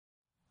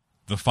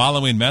The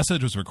following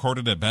message was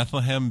recorded at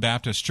Bethlehem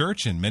Baptist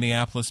Church in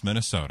Minneapolis,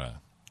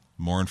 Minnesota.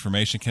 More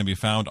information can be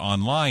found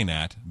online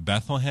at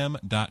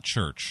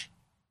bethlehem.church.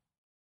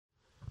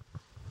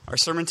 Our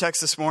sermon text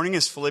this morning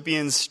is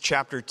Philippians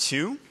chapter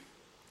 2,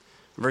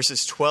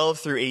 verses 12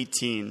 through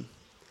 18.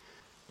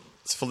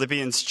 It's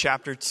Philippians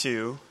chapter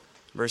 2,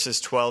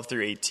 verses 12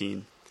 through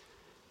 18.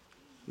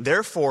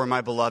 Therefore, my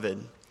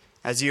beloved,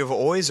 as you have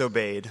always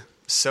obeyed,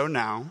 so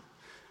now,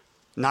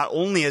 not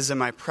only as in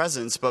my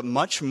presence, but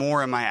much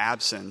more in my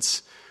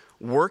absence,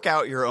 work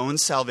out your own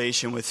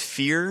salvation with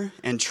fear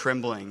and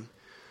trembling.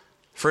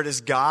 For it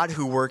is God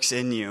who works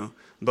in you,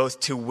 both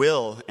to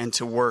will and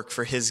to work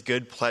for his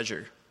good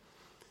pleasure.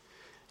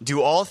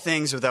 Do all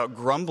things without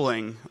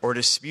grumbling or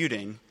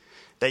disputing,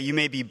 that you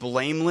may be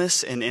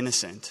blameless and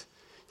innocent,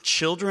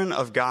 children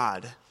of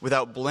God,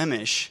 without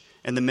blemish,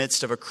 in the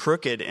midst of a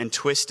crooked and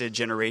twisted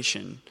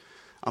generation,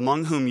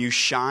 among whom you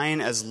shine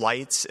as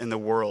lights in the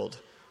world,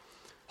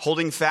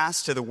 holding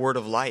fast to the word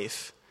of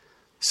life,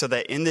 so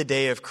that in the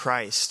day of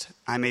Christ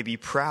I may be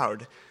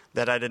proud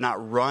that I did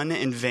not run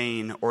in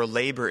vain or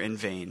labor in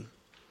vain.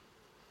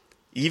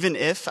 Even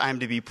if I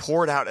am to be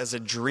poured out as a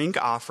drink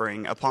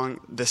offering upon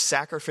the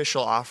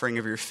sacrificial offering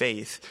of your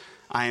faith,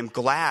 I am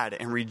glad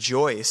and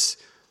rejoice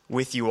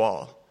with you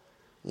all.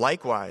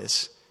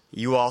 Likewise,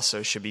 you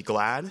also should be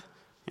glad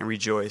and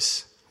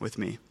rejoice with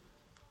me.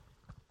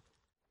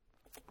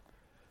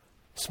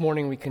 This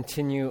morning we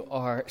continue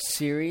our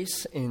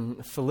series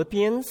in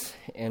Philippians,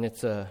 and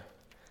let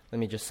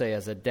me just say,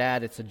 as a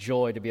dad, it's a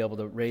joy to be able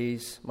to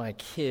raise my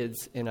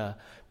kids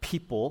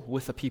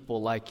with a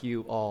people like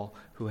you all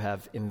who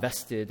have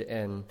invested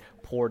and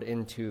poured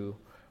into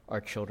our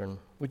children.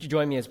 Would you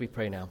join me as we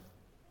pray now?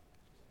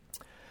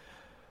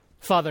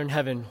 Father in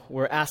heaven,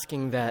 we're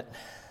asking that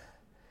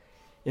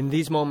in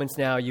these moments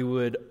now you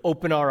would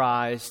open our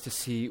eyes to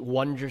see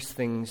wondrous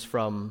things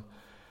from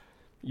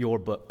your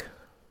book,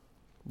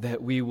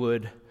 that we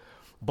would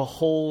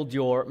behold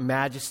your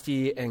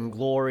majesty and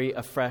glory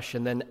afresh,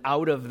 and then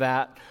out of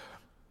that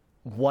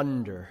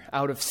wonder,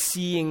 out of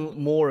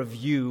seeing more of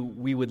you,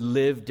 we would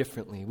live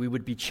differently. We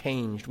would be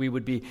changed. We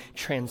would be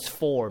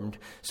transformed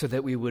so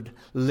that we would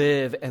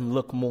live and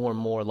look more and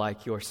more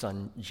like your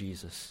Son,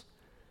 Jesus.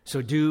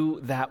 So do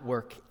that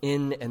work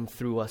in and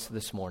through us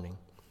this morning.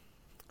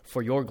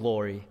 For your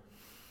glory,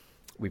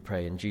 we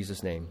pray in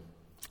Jesus' name.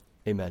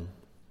 Amen.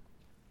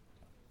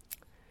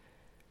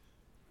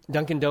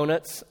 Dunkin'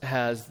 Donuts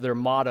has their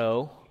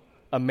motto,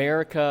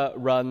 America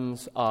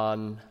runs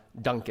on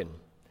Dunkin'.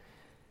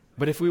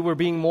 But if we were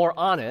being more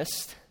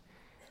honest,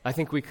 I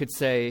think we could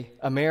say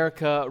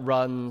America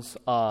runs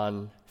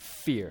on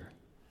fear.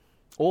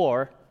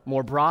 Or,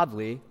 more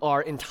broadly,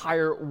 our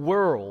entire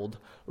world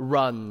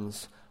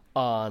runs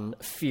on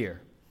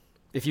fear.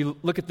 If you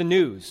look at the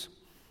news,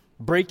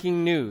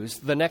 breaking news,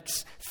 the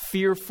next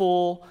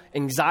fearful,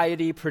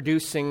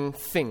 anxiety-producing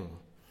thing.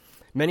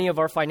 Many of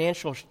our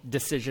financial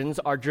decisions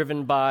are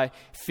driven by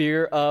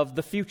fear of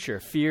the future,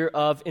 fear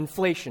of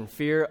inflation,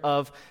 fear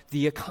of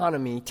the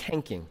economy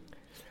tanking.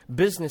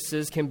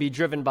 Businesses can be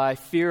driven by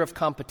fear of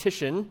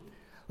competition.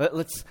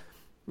 Let's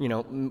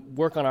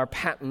work on our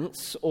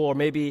patents, or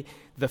maybe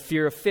the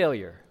fear of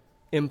failure.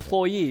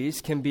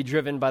 Employees can be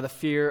driven by the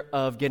fear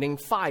of getting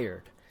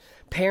fired.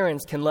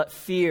 Parents can let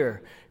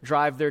fear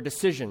drive their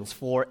decisions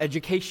for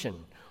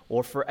education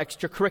or for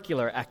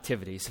extracurricular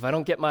activities. If I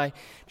don't get my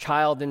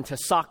child into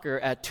soccer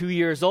at 2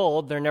 years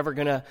old, they're never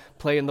going to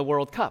play in the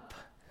World Cup.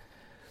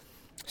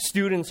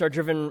 Students are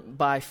driven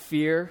by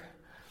fear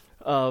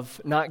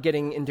of not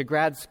getting into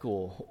grad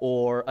school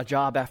or a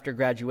job after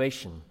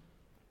graduation.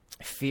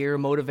 Fear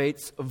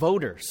motivates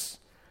voters,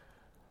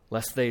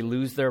 lest they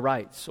lose their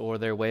rights or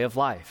their way of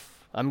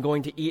life. I'm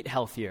going to eat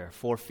healthier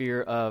for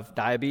fear of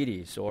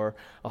diabetes or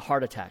a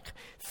heart attack.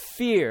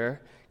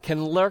 Fear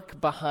can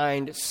lurk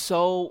behind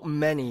so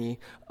many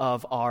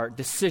of our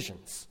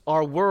decisions.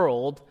 Our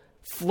world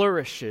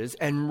flourishes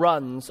and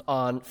runs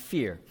on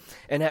fear.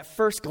 And at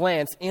first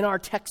glance, in our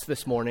text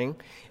this morning,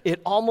 it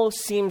almost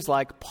seems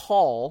like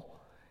Paul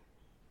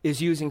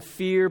is using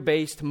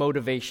fear-based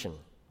motivation.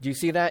 Do you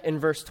see that in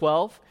verse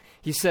 12?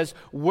 He says,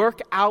 work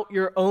out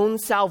your own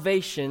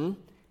salvation,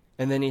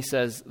 and then he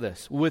says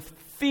this, with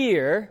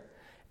fear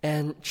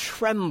and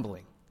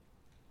trembling.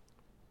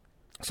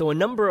 So a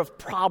number of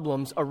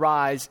problems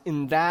arise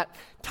in that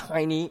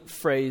tiny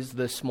phrase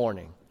this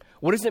morning.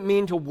 What does it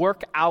mean to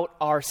work out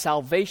our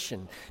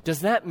salvation?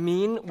 Does that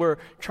mean we're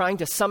trying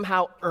to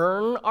somehow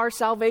earn our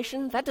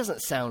salvation? That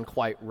doesn't sound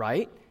quite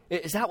right.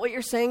 Is that what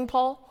you're saying,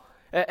 Paul?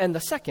 And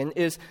the second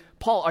is,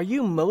 Paul, are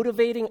you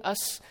motivating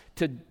us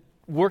to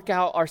work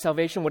out our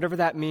salvation, whatever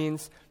that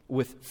means,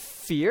 with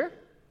fear?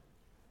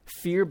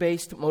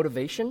 Fear-based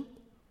motivation?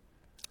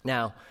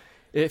 Now,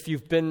 if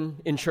you've been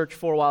in church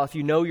for a while, if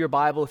you know your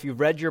Bible, if you've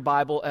read your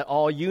Bible at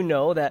all, you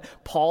know that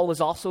Paul is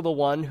also the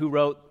one who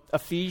wrote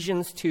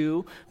Ephesians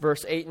 2,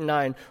 verse 8 and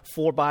 9.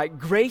 For by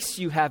grace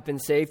you have been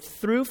saved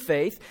through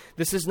faith.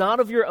 This is not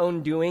of your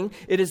own doing.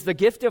 It is the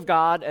gift of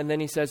God. And then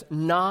he says,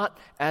 not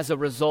as a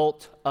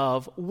result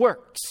of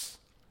works.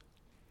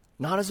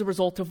 not as a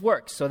result of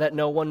works, so that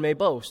no one may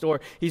boast.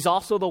 Or he's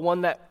also the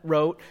one that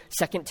wrote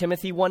 2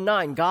 Timothy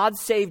 1:9. God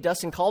saved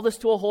us and called us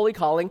to a holy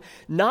calling,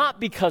 not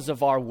because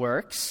of our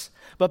works,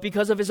 but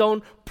because of his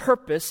own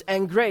purpose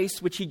and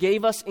grace, which he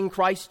gave us in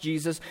Christ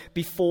Jesus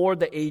before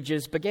the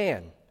ages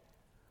began.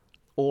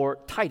 Or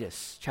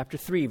Titus chapter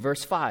 3,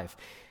 verse 5.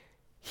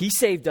 He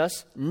saved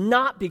us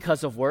not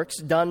because of works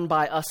done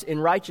by us in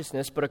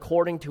righteousness, but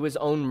according to his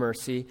own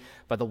mercy,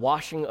 by the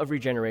washing of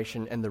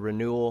regeneration and the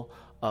renewal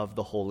of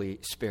the Holy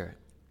Spirit.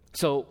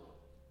 So,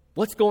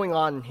 what's going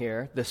on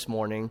here this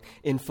morning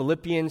in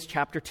Philippians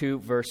chapter 2,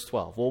 verse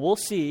 12? Well, we'll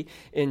see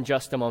in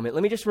just a moment.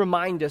 Let me just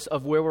remind us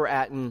of where we're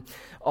at in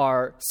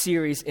our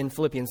series in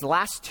Philippians. The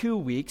last 2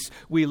 weeks,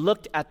 we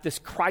looked at this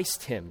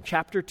Christ hymn,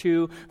 chapter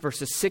 2,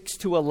 verses 6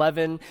 to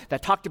 11,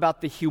 that talked about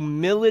the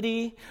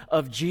humility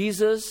of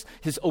Jesus,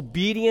 his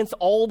obedience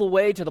all the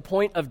way to the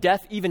point of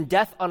death, even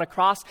death on a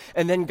cross,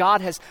 and then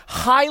God has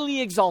highly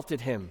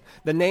exalted him,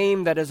 the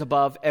name that is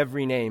above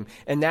every name.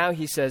 And now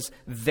he says,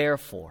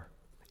 therefore.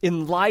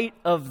 In light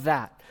of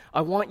that, I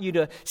want you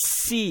to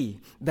see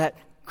that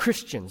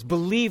Christians,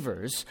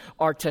 believers,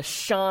 are to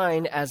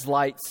shine as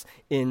lights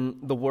in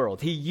the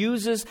world. He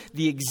uses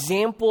the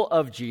example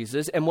of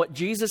Jesus and what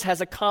Jesus has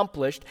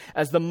accomplished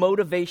as the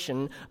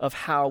motivation of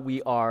how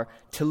we are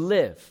to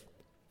live.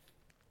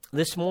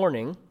 This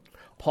morning,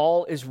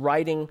 Paul is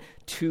writing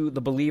to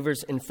the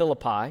believers in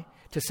Philippi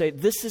to say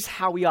this is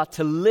how we ought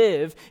to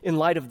live in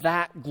light of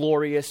that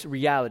glorious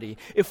reality.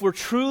 If we're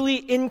truly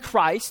in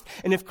Christ,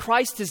 and if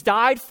Christ has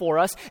died for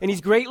us, and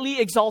he's greatly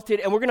exalted,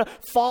 and we're going to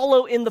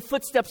follow in the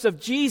footsteps of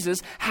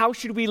Jesus, how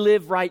should we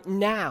live right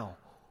now?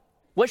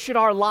 What should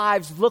our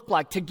lives look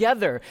like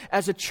together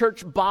as a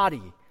church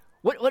body?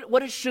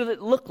 What should it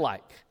look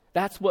like?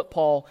 That's what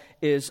Paul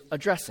is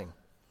addressing.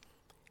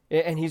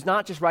 And he's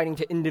not just writing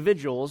to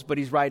individuals, but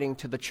he's writing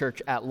to the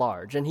church at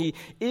large. And he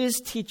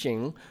is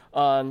teaching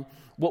on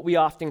what we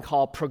often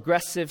call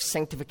progressive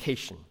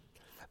sanctification,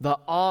 the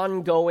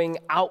ongoing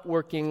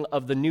outworking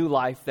of the new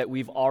life that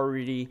we've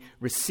already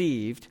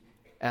received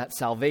at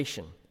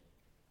salvation.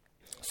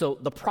 So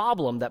the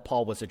problem that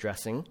Paul was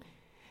addressing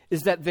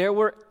is that there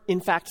were,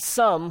 in fact,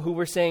 some who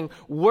were saying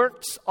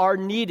works are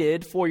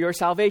needed for your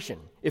salvation.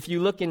 If you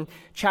look in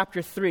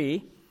chapter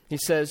 3, he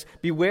says,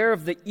 beware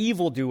of the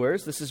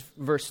evildoers, this is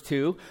verse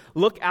 2,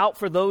 look out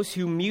for those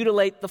who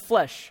mutilate the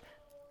flesh.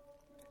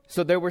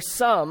 So there were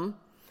some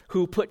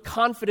who put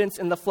confidence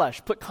in the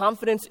flesh, put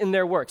confidence in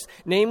their works,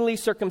 namely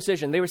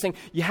circumcision. They were saying,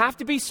 you have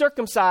to be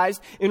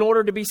circumcised in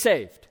order to be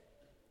saved.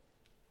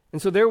 And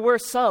so there were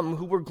some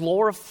who were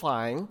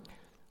glorifying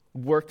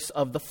works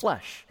of the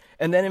flesh.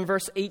 And then in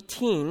verse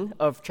 18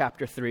 of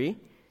chapter 3,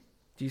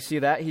 do you see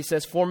that? He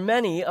says, for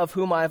many of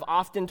whom I have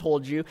often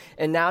told you,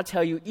 and now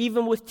tell you,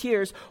 even with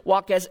tears,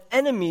 walk as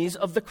enemies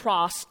of the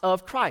cross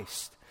of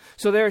Christ.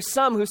 So there are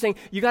some who are saying,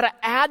 you got to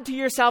add to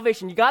your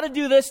salvation. You got to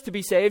do this to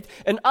be saved.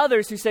 And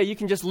others who say you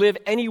can just live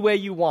any way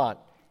you want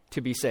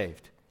to be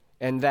saved.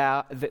 And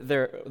that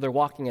they're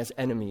walking as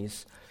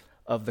enemies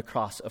of the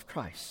cross of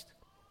Christ.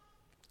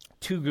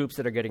 Two groups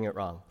that are getting it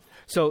wrong.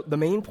 So the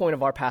main point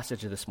of our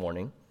passage this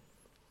morning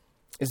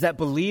is that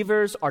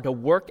believers are to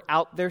work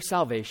out their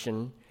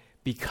salvation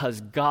because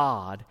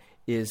God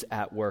is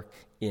at work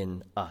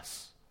in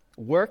us.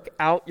 Work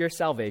out your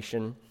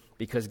salvation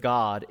because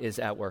God is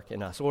at work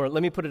in us. Or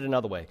let me put it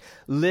another way.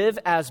 Live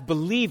as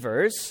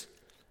believers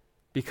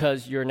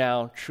because you're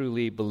now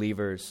truly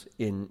believers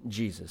in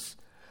Jesus.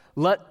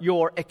 Let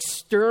your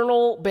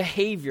external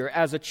behavior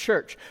as a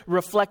church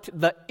reflect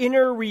the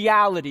inner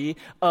reality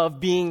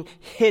of being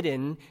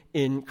hidden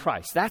in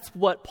Christ. That's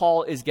what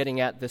Paul is getting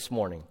at this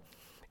morning.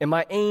 And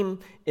my aim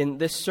in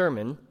this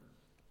sermon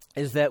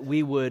is that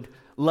we would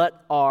let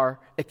our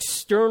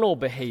external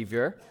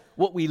behavior,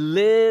 what we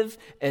live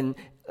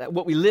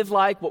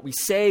like, what we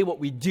say, what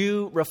we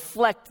do,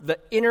 reflect the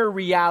inner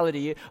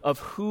reality of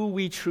who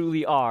we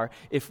truly are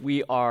if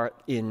we are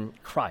in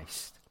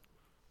Christ.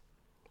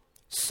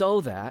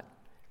 So that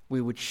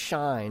we would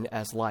shine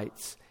as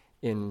lights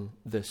in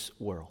this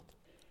world.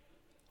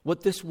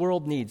 What this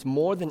world needs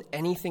more than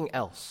anything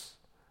else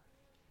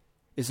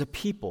is a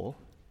people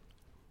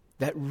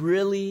that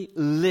really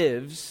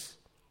lives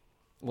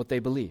what they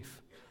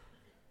believe.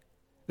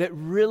 That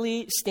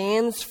really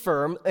stands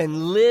firm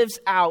and lives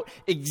out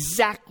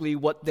exactly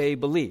what they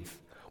believe.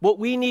 What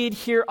we need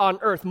here on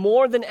earth,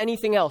 more than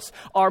anything else,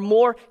 are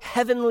more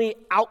heavenly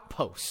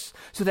outposts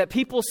so that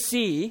people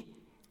see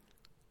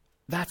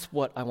that's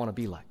what I want to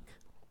be like.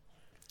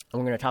 And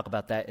we're going to talk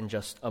about that in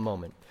just a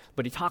moment.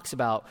 But he talks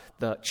about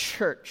the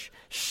church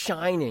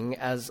shining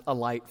as a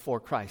light for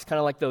Christ, kind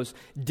of like those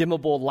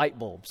dimmable light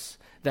bulbs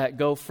that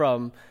go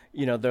from,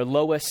 their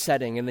lowest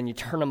setting, and then you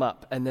turn them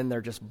up, and then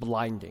they're just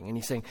blinding. And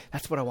he's saying,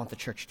 that's what I want the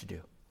church to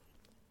do.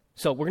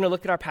 So we're going to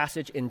look at our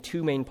passage in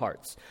two main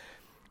parts.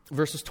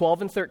 Verses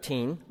 12 and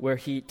 13, where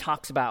he's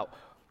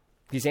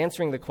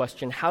answering the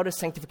question, how does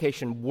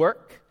sanctification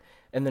work?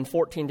 And then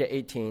 14 to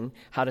 18,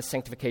 how does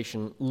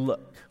sanctification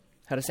look?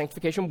 How does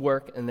sanctification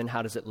work, and then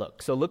how does it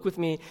look? So look with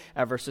me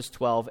at verses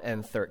 12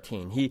 and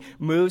 13. He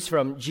moves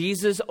from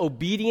Jesus'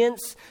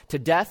 obedience to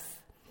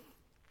death,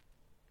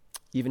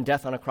 even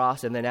death on a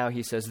cross, and then now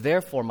he says,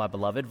 therefore, my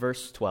beloved,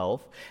 verse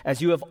 12,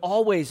 as you have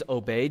always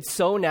obeyed,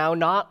 so now,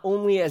 not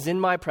only as in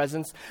my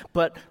presence,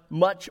 but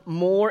much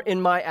more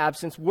in my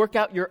absence, work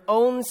out your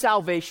own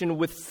salvation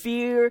with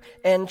fear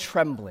and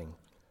trembling.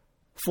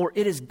 For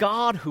it is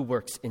God who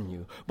works in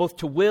you, both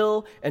to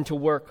will and to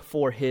work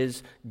for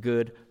his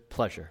good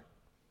pleasure.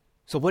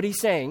 So what he's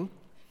saying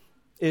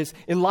is,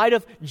 in light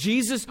of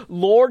Jesus'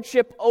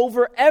 lordship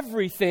over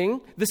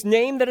everything, this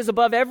name that is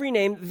above every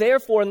name,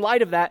 therefore, in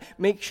light of that,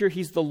 make sure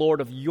he's the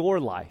Lord of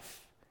your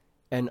life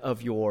and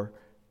of your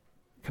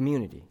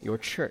community, your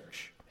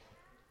church.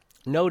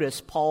 Notice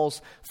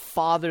Paul's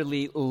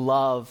fatherly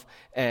love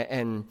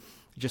and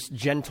just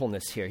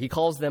gentleness here. He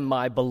calls them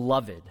my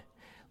beloved.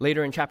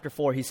 Later in chapter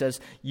 4, he says,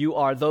 you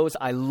are those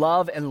I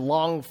love and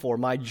long for,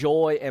 my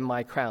joy and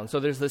my crown. So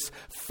there's this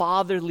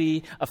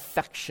fatherly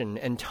affection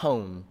and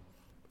tone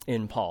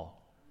in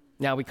Paul.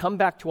 Now we come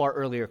back to our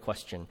earlier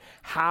question.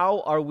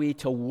 How are we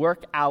to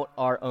work out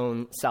our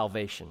own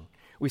salvation?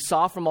 We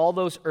saw from all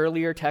those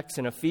earlier texts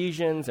in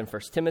Ephesians and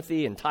 1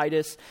 Timothy and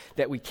Titus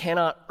that we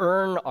cannot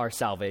earn our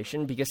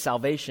salvation because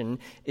salvation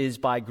is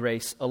by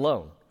grace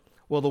alone.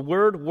 Well, the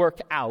word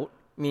work out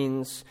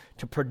means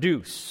to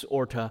produce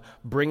or to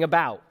bring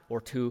about or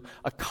to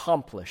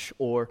accomplish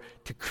or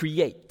to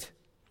create.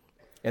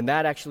 And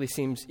that actually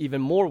seems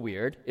even more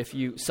weird if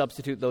you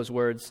substitute those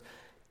words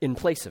in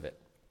place of it.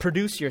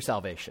 Produce your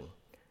salvation.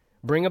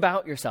 Bring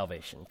about your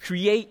salvation.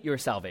 Create your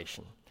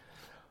salvation.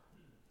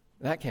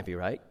 That can't be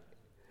right.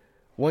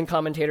 One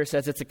commentator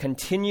says it's a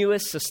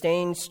continuous,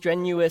 sustained,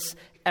 strenuous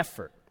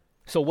effort.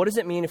 So what does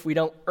it mean if we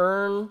don't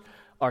earn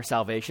our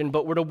salvation,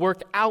 but we're to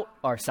work out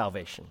our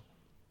salvation?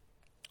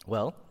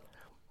 Well,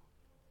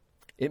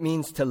 it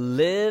means to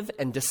live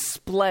and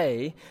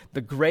display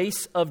the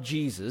grace of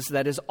Jesus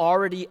that is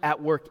already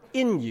at work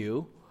in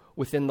you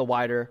within the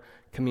wider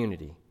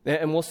community.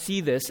 And we'll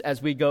see this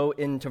as we go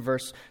into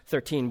verse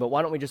 13, but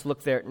why don't we just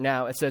look there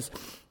now? It says,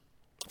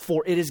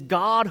 for it is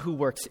God who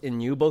works in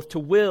you, both to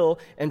will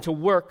and to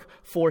work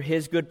for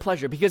his good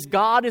pleasure. Because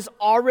God is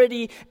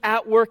already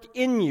at work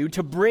in you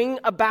to bring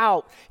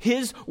about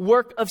his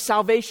work of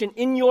salvation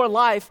in your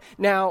life.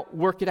 Now,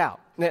 work it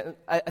out. Now,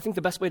 I think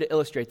the best way to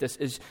illustrate this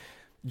is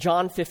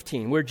John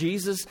 15, where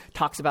Jesus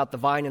talks about the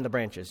vine and the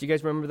branches. You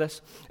guys remember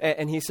this?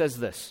 And he says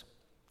this,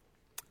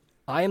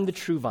 I am the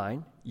true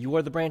vine, you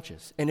are the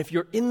branches. And if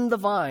you're in the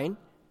vine,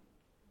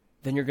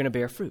 then you're going to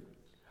bear fruit.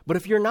 But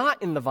if you're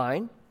not in the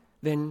vine,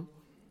 then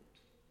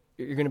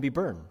you're going to be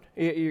burned.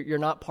 You're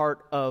not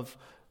part of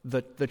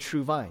the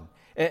true vine.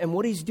 And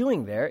what he's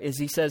doing there is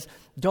he says,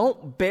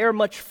 don't bear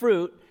much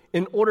fruit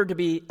in order to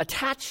be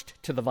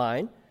attached to the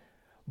vine,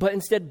 but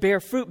instead bear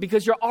fruit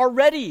because you're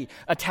already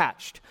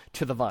attached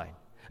to the vine.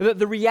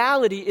 The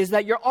reality is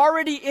that you're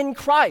already in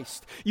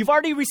Christ. You've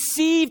already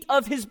received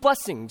of his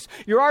blessings.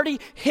 You're already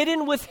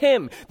hidden with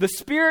him. The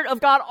Spirit of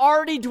God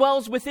already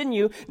dwells within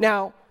you.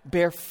 Now,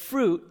 bear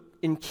fruit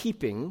in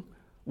keeping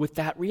with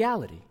that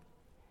reality.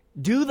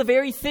 Do the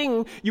very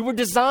thing you were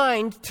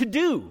designed to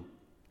do.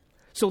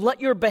 So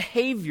let your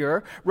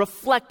behavior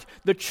reflect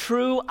the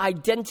true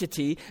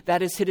identity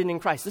that is hidden in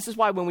Christ. This is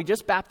why when we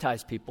just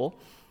baptized people,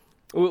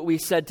 we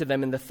said to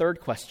them in the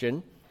third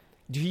question,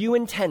 do you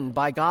intend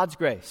by God's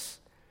grace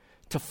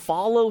to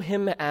follow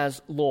him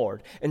as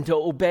Lord and to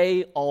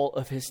obey all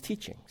of his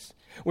teachings?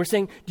 We're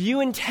saying, do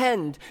you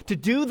intend to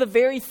do the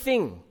very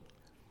thing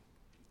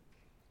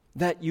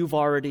that you've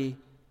already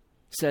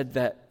said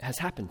that has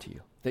happened to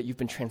you, that you've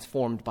been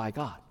transformed by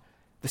God?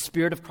 The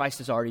Spirit of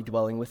Christ is already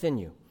dwelling within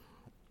you.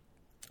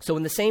 So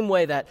in the same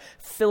way that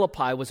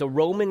Philippi was a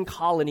Roman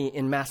colony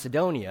in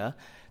Macedonia,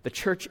 the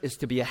church is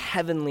to be a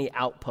heavenly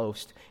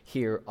outpost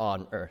here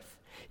on earth.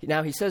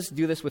 Now he says,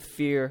 do this with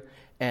fear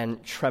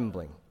and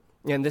trembling.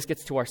 And this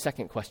gets to our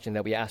second question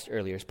that we asked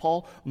earlier. Is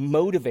Paul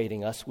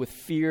motivating us with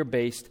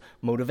fear-based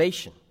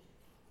motivation?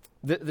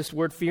 This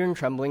word fear and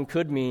trembling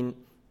could mean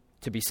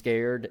to be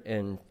scared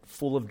and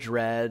full of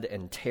dread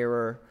and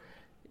terror.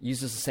 It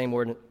uses the same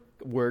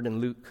word in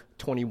Luke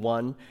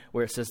 21,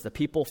 where it says, the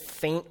people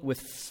faint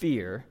with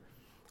fear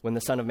when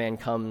the Son of Man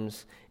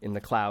comes in the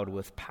cloud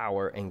with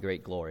power and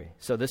great glory.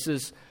 So this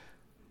is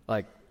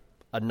like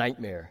a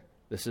nightmare.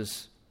 This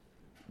is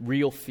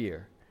real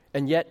fear.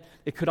 And yet,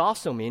 it could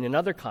also mean, in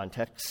other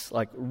contexts,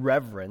 like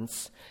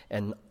reverence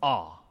and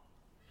awe.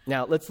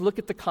 Now, let's look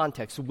at the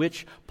context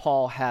which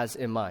Paul has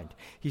in mind.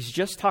 He's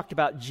just talked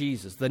about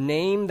Jesus, the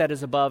name that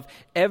is above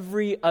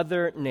every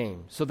other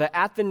name, so that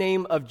at the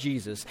name of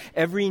Jesus,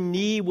 every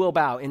knee will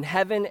bow in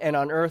heaven and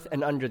on earth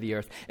and under the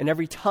earth, and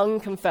every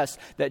tongue confess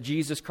that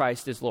Jesus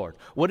Christ is Lord.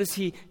 What is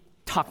he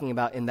talking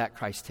about in that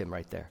Christ hymn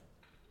right there?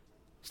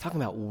 He's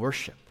talking about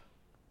worship.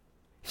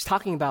 He's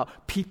talking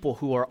about people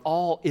who are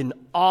all in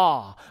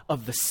awe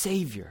of the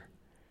Savior.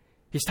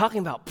 He's talking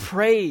about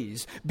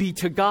praise be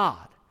to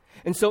God.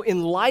 And so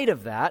in light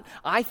of that,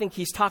 I think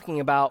he's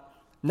talking about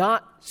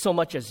not so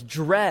much as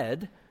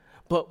dread,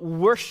 but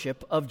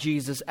worship of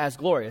Jesus as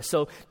glorious.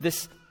 So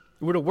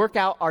we're to work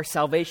out our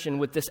salvation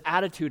with this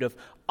attitude of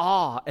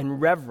awe and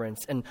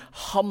reverence and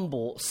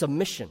humble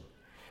submission.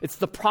 It's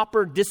the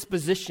proper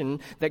disposition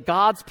that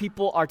God's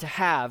people are to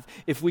have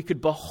if we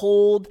could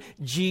behold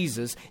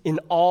Jesus in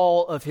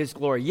all of his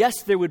glory.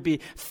 Yes, there would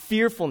be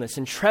fearfulness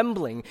and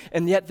trembling,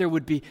 and yet there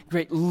would be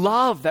great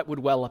love that would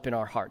well up in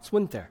our hearts,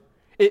 wouldn't there?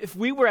 If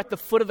we were at the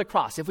foot of the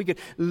cross, if we could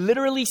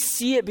literally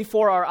see it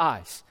before our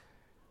eyes,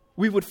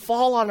 we would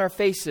fall on our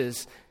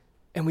faces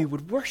and we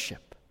would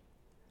worship.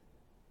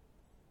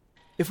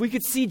 If we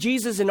could see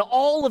Jesus in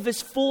all of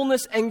his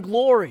fullness and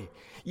glory,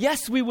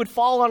 yes, we would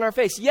fall on our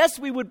face. Yes,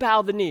 we would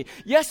bow the knee.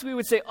 Yes, we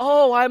would say,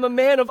 "Oh, I'm a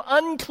man of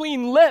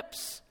unclean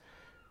lips."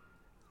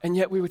 And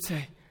yet we would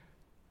say,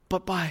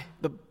 "But by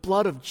the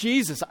blood of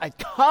Jesus, I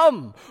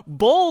come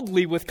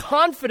boldly with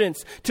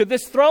confidence to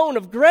this throne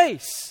of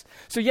grace."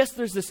 So yes,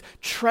 there's this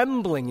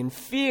trembling and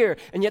fear,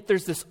 and yet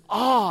there's this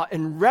awe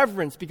and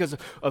reverence because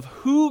of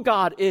who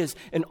God is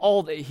and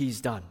all that he's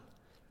done.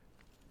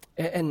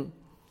 And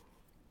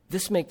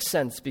this makes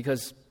sense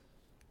because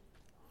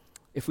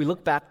if we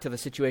look back to the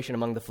situation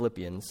among the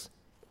Philippians,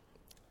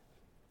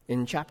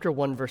 in chapter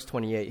 1, verse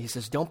 28, he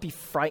says, "Don't be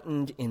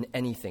frightened in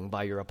anything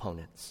by your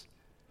opponents.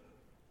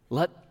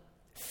 Let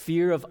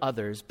fear of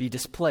others be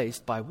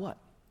displaced by" what?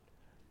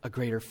 A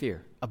greater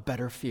fear, a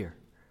better fear,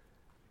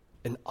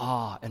 an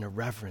awe and a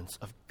reverence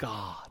of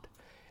God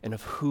and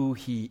of who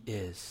he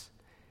is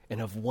and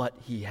of what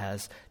he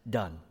has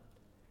done.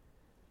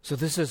 So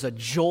this is a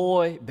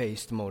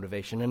joy-based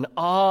motivation, an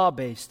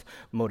awe-based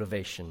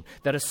motivation,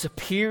 that a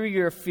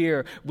superior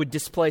fear would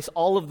displace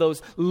all of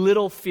those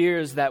little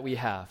fears that we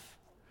have.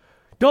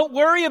 Don't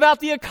worry about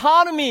the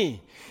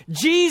economy.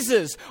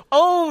 Jesus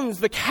owns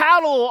the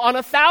cattle on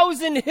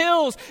 1,000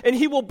 hills, and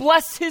he will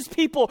bless his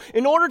people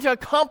in order to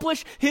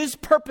accomplish his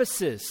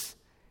purposes.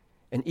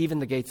 And even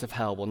the gates of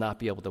hell will not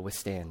be able to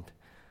withstand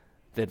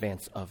the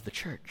advance of the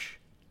church.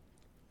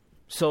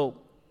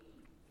 So,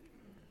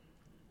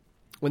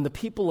 when the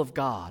people of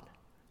God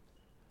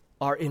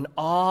are in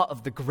awe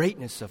of the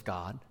greatness of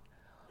God,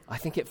 I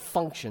think it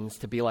functions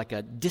to be like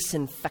a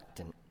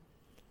disinfectant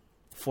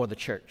for the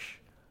church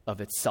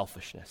of its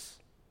selfishness.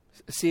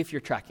 See if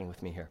you're tracking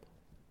with me here.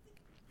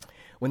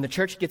 When the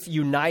church gets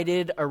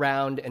united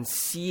around and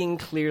seeing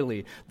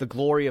clearly the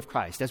glory of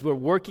Christ, as we're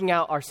working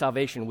out our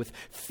salvation with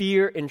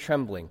fear and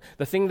trembling,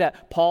 the thing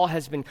that Paul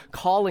has been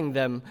calling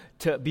them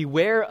to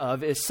beware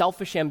of is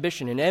selfish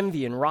ambition and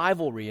envy and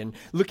rivalry and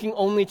looking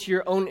only to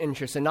your own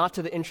interests and not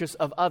to the interests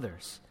of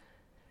others.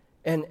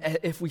 And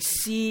if we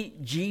see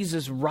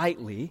Jesus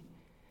rightly,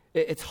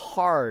 it's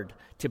hard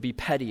to be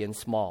petty and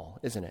small,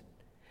 isn't it?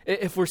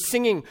 If we're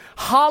singing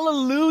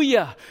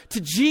hallelujah to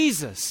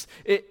Jesus,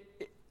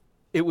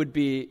 it would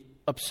be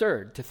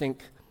absurd to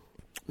think,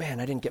 "Man,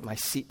 I didn't get my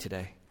seat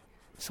today.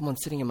 Someone's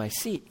sitting in my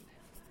seat."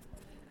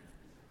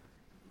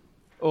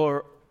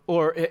 Or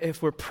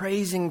if we're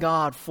praising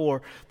God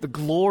for the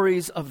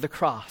glories of the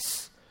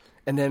cross,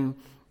 and then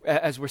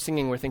as we're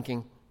singing, we're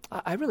thinking,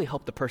 "I really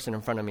hope the person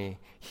in front of me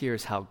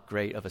hears how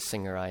great of a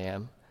singer I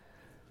am."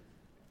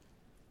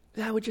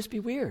 That would just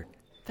be weird.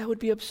 That would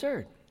be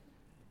absurd.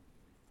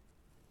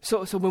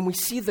 So when we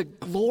see the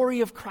glory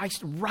of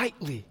Christ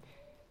rightly,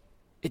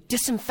 it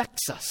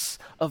disinfects us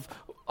of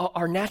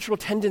our natural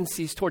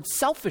tendencies towards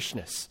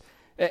selfishness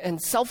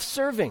and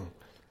self-serving.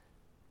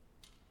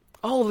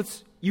 Oh,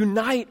 let's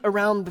unite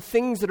around the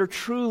things that are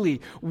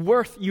truly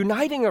worth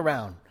uniting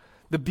around.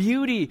 The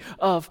beauty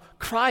of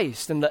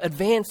Christ and the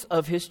advance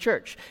of his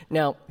church.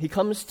 Now, he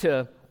comes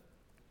to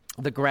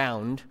the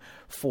ground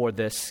for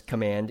this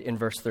command in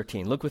verse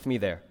 13. Look with me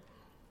there.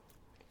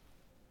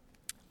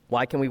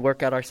 Why can we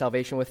work out our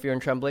salvation with fear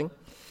and trembling?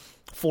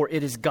 For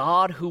it is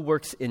God who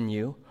works in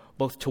you,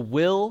 both to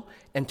will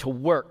and to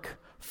work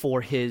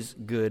for his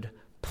good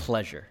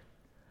pleasure.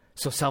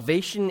 So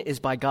salvation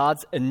is by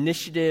God's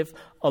initiative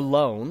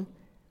alone.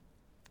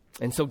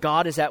 And so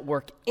God is at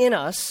work in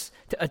us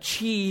to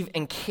achieve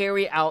and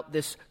carry out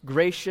this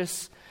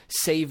gracious,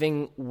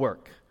 saving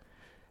work.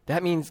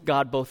 That means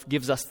God both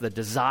gives us the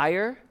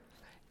desire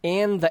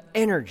and the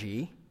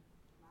energy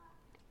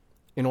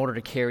in order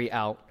to carry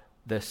out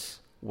this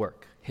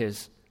work,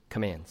 his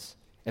commands.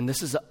 And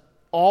this is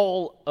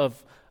all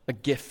of a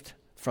gift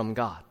from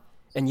God.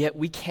 And yet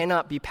we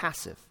cannot be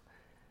passive.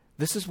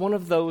 This is one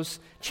of those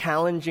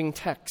challenging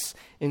texts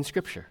in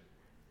Scripture.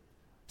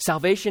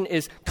 Salvation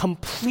is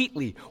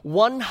completely,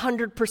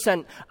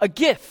 100% a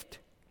gift,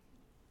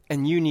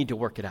 and you need to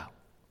work it out.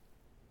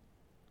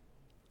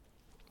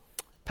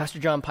 Pastor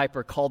John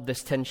Piper called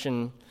this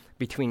tension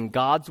between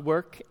God's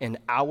work and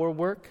our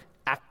work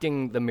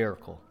acting the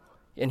miracle.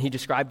 And he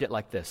described it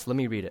like this. Let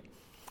me read it.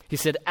 He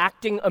said,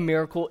 "Acting a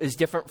miracle is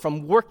different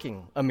from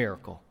working a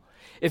miracle.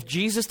 If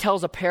Jesus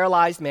tells a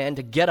paralyzed man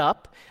to get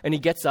up and he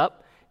gets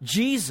up,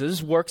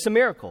 Jesus works a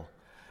miracle.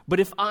 But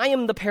if I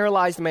am the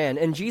paralyzed man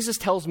and Jesus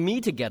tells me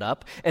to get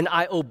up and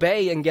I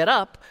obey and get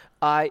up,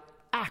 I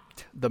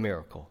act the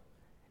miracle.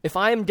 If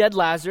I am dead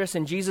Lazarus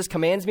and Jesus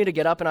commands me to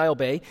get up and I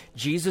obey,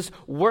 Jesus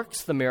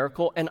works the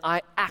miracle and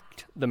I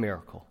act the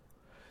miracle.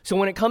 So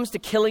when it comes to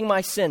killing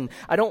my sin,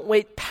 I don't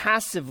wait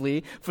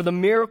passively for the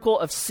miracle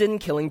of sin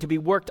killing to be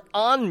worked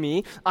on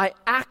me. I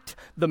act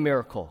the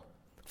miracle.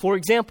 For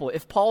example,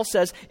 if Paul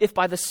says, if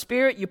by the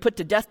Spirit you put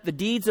to death the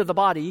deeds of the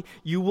body,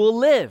 you will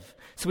live.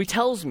 So he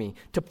tells me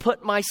to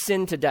put my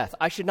sin to death.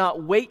 I should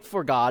not wait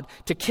for God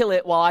to kill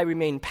it while I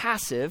remain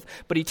passive,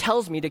 but he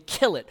tells me to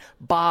kill it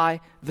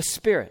by the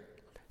Spirit.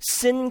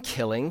 Sin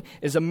killing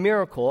is a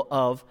miracle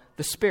of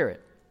the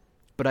Spirit.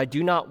 But I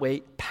do not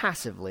wait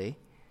passively.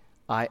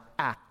 I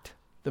act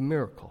the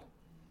miracle.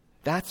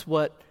 That's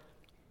what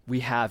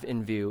we have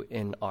in view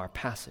in our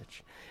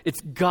passage.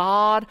 It's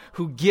God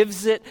who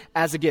gives it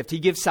as a gift. He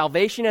gives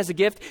salvation as a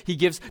gift. He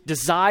gives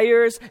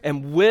desires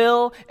and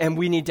will, and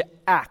we need to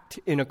act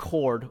in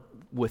accord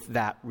with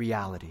that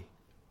reality.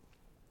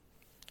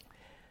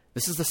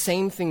 This is the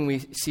same thing we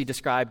see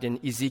described in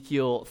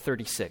Ezekiel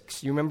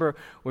 36. You remember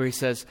where he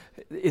says,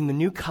 in the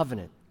new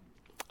covenant,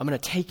 I'm going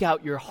to take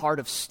out your heart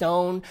of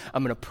stone.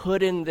 I'm going to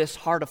put in this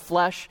heart of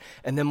flesh.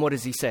 And then what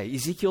does he say?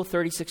 Ezekiel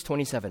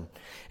 36:27.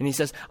 And he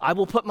says, I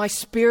will put my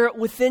spirit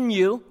within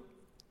you,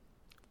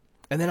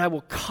 and then I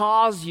will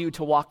cause you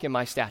to walk in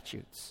my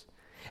statutes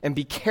and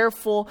be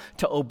careful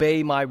to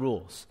obey my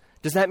rules.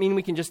 Does that mean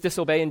we can just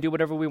disobey and do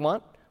whatever we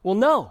want? Well,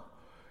 no.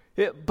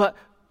 But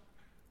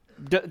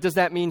does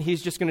that mean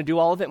he's just going to do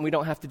all of it and we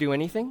don't have to do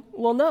anything?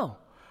 Well, no.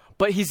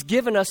 But he's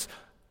given us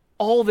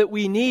all that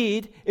we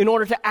need in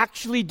order to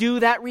actually do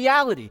that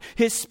reality.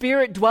 His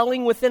Spirit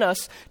dwelling within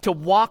us to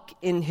walk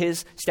in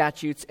his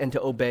statutes and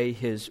to obey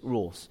his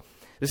rules.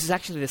 This is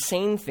actually the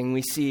same thing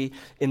we see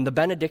in the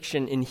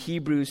benediction in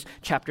Hebrews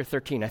chapter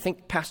 13. I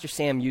think Pastor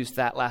Sam used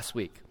that last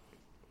week.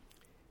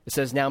 It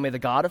says, now may the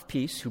God of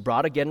peace, who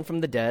brought again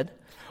from the dead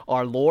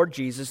our Lord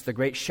Jesus, the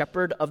great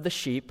shepherd of the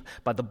sheep,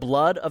 by the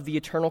blood of the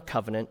eternal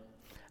covenant,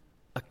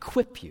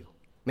 equip you.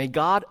 May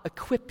God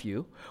equip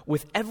you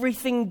with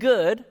everything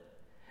good,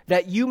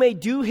 that you may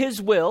do his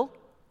will,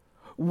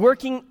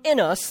 working in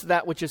us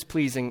that which is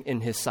pleasing in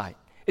his sight.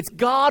 It's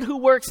God who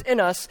works in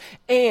us,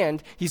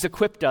 and he's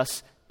equipped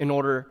us in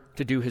order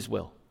to do his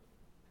will.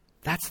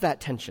 That's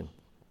that tension.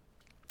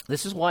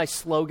 This is why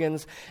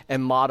slogans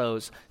and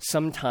mottos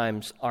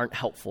sometimes aren't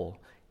helpful.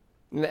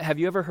 Have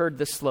you ever heard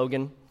this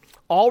slogan?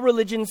 All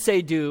religions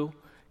say do,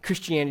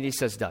 Christianity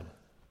says done.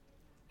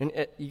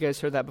 And you guys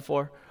heard that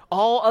before?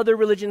 All other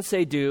religions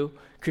say do,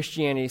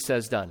 Christianity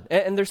says done.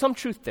 And there's some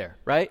truth there,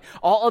 right?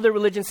 All other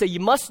religions say you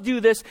must do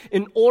this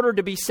in order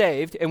to be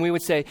saved. And we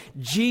would say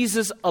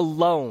Jesus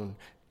alone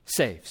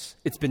saves.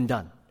 It's been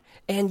done.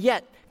 And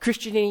yet,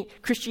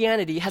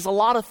 Christianity has a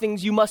lot of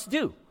things you must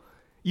do.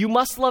 You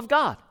must love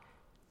God.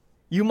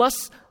 You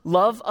must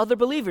love other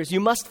believers. You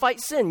must fight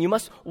sin. You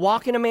must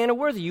walk in a manner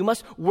worthy. You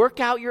must work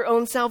out your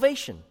own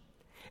salvation.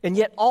 And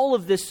yet all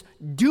of this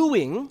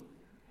doing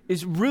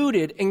is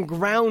rooted and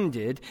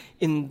grounded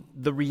in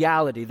the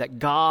reality that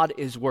God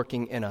is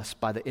working in us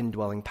by the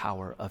indwelling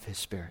power of his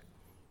Spirit.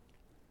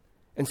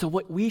 And so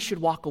what we should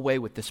walk away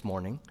with this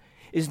morning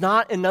is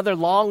not another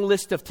long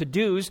list of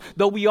to-dos,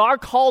 though we are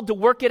called to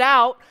work it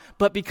out,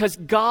 but because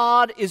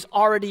God is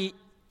already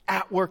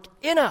at work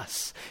in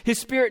us. His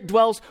Spirit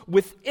dwells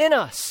within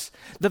us.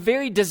 The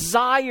very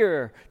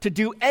desire to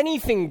do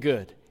anything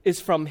good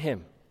is from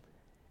him.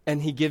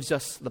 And he gives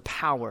us the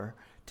power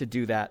to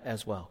do that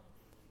as well.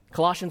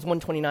 Colossians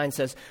 1:29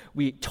 says,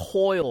 we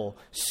toil,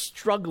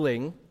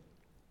 struggling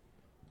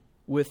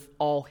with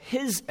all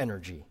his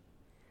energy,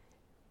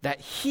 that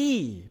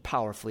he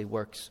powerfully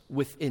works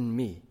within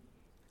me.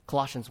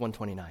 Colossians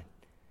 1:29.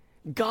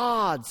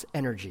 God's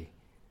energy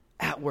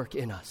at work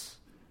in us.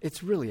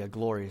 It's really a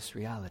glorious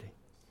reality.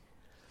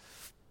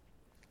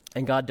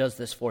 And God does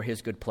this for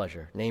his good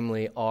pleasure,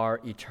 namely our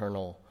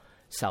eternal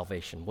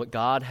salvation. What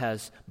God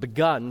has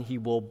begun, he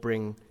will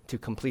bring to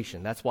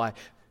completion. That's why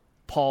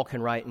Paul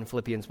can write in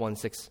Philippians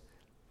 1:6,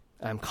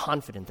 I'm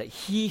confident that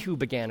he who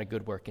began a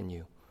good work in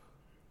you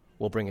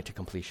will bring it to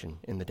completion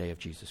in the day of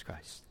Jesus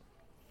Christ.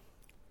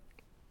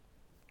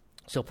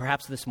 So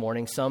perhaps this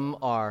morning, some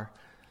are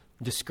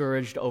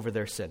discouraged over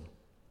their sin.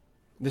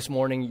 This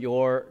morning,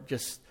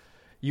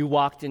 you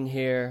walked in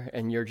here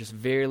and you're just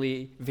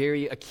very,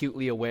 very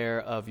acutely aware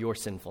of your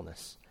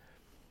sinfulness.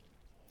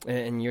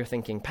 And you're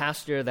thinking,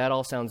 Pastor, that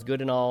all sounds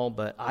good and all,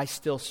 but I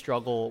still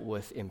struggle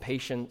with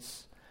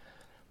impatience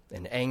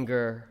and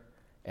anger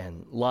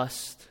and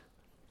lust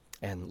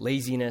and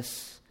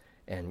laziness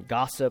and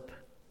gossip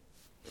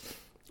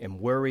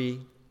and worry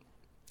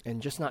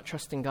and just not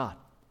trusting God.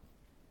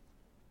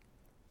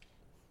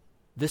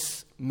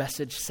 This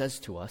message says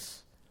to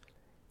us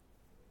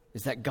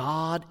is that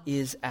God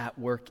is at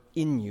work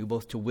in you,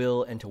 both to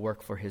will and to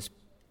work for his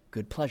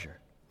good pleasure.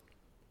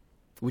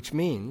 Which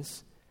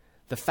means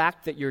the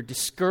fact that you're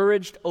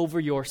discouraged over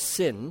your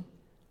sin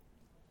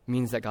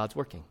means that God's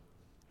working.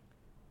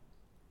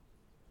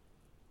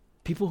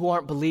 People who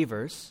aren't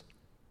believers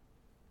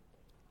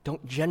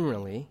don't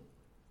generally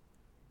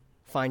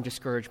find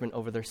discouragement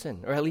over their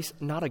sin, or at least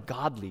not a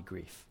godly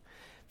grief.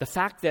 The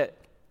fact that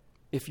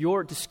if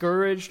you're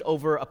discouraged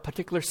over a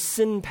particular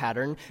sin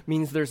pattern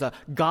means there's a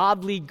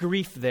godly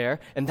grief there,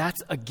 and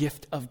that's a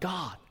gift of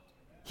God.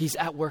 He's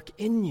at work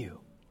in you.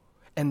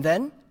 And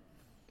then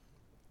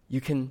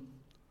you can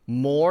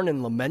mourn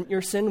and lament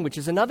your sin, which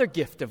is another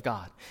gift of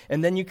God.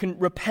 And then you can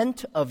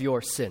repent of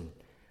your sin,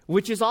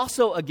 which is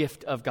also a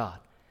gift of God.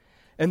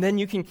 And then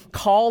you can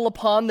call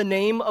upon the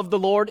name of the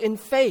Lord in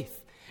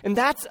faith, and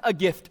that's a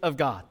gift of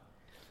God.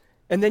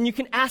 And then you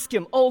can ask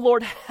him, oh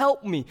Lord,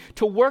 help me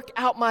to work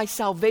out my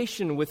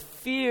salvation with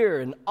fear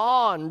and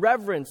awe and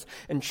reverence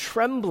and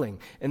trembling,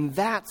 and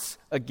that's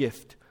a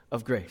gift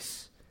of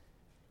grace.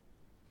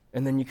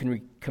 And then you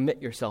can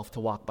commit yourself to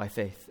walk by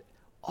faith.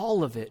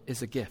 All of it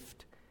is a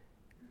gift.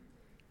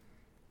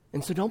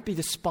 And so don't be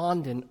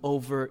despondent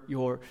over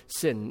your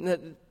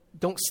sin.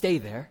 Don't stay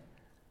there.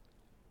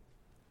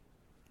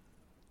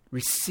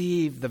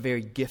 Receive the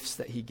very gifts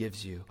that he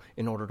gives you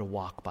in order to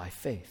walk by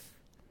faith.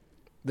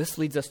 This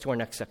leads us to our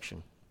next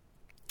section,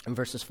 in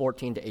verses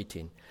 14 to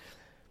 18.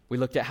 We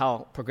looked at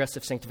how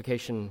progressive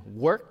sanctification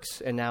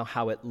works and now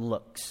how it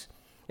looks.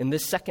 In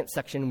this second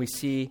section, we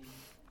see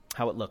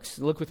how it looks.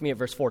 Look with me at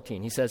verse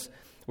 14. He says,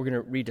 we're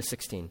going to read to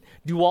 16.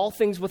 Do all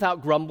things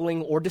without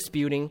grumbling or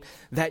disputing,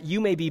 that you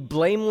may be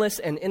blameless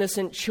and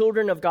innocent,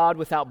 children of God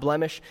without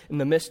blemish, in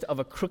the midst of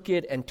a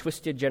crooked and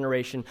twisted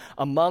generation,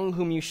 among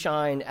whom you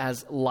shine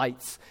as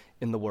lights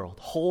in the world,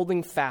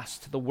 holding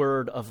fast to the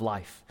word of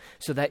life,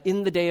 so that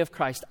in the day of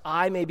Christ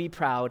I may be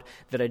proud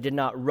that I did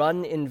not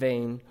run in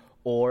vain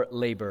or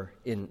labor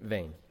in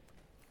vain.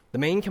 The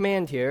main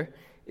command here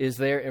is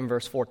there in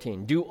verse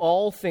 14. Do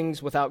all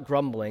things without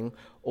grumbling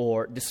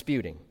or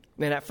disputing.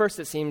 And at first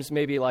it seems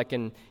maybe like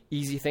an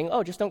easy thing.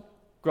 Oh, just don't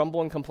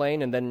grumble and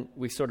complain. And then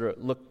we sort of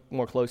look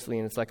more closely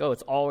and it's like, oh,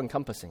 it's all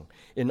encompassing.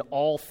 In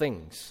all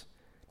things,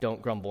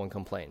 don't grumble and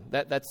complain.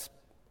 That's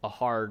a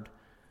hard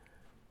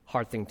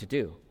thing to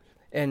do.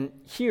 And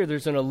here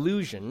there's an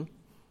allusion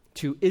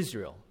to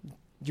Israel.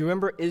 Do you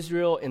remember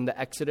Israel in the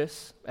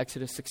Exodus?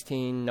 Exodus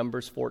 16,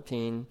 Numbers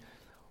 14.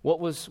 What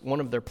was one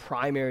of their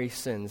primary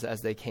sins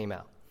as they came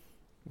out?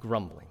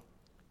 Grumbling.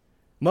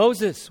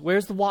 Moses,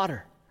 where's the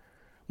water?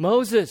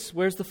 Moses,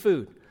 where's the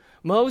food?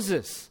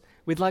 Moses,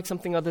 we'd like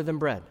something other than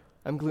bread.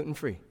 I'm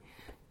gluten-free,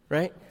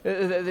 right?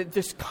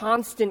 This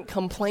constant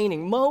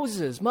complaining.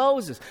 Moses,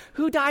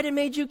 who died and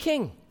made you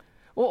king?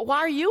 Well, why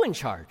are you in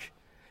charge?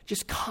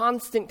 Just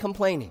constant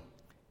complaining.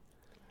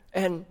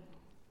 And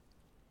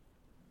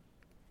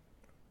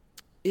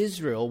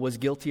Israel was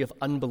guilty of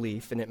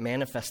unbelief, and it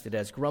manifested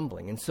as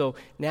grumbling. And so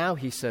now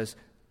he says,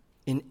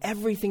 in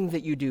everything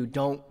that you do,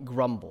 don't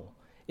grumble.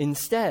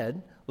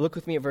 Instead, look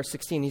with me at verse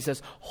 16. He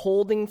says,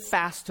 holding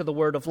fast to the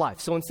word of life.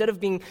 So instead of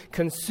being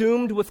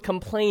consumed with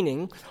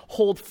complaining,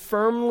 hold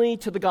firmly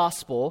to the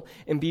gospel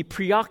and be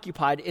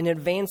preoccupied in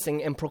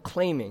advancing and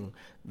proclaiming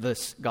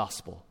this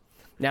gospel.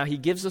 Now he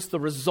gives us the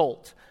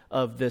result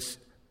of this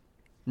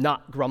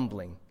not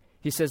grumbling.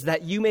 He says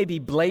that you may be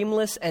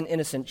blameless and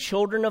innocent,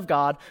 children of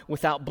God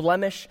without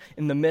blemish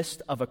in the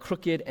midst of a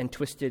crooked and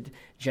twisted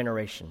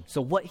generation.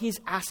 So what he's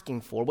asking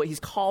for, what he's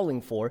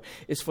calling for,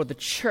 is for the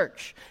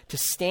church to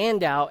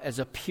stand out as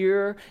a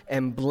pure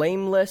and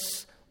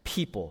blameless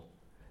people.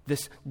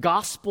 This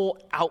gospel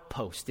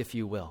outpost, if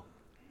you will.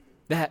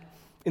 That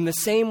in the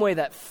same way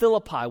that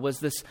Philippi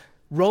was this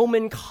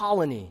Roman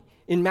colony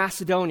in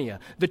Macedonia,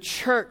 the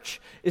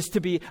church is to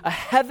be a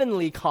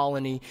heavenly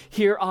colony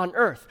here on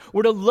earth.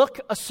 We're to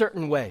look a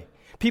certain way.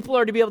 People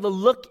are to be able to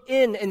look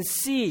in and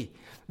see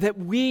that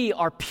we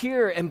are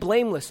pure and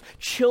blameless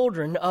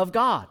children of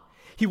God.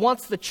 He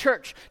wants the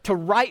church to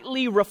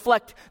rightly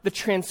reflect the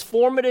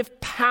transformative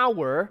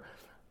power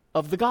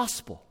of the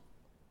gospel.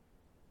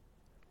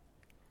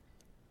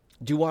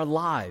 Do our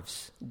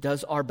lives,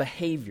 does our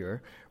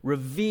behavior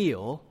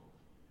reveal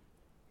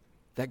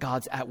that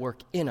God's at work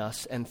in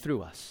us and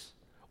through us?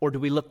 Or do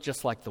we look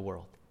just like the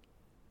world?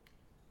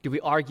 Do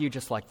we argue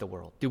just like the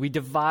world? Do we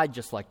divide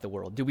just like the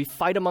world? Do we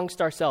fight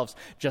amongst ourselves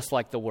just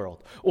like the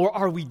world? Or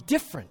are we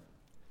different?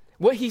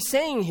 What he's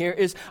saying here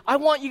is, I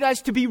want you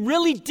guys to be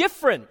really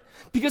different.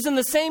 Because in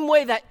the same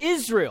way that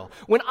Israel,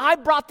 when I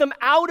brought them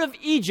out of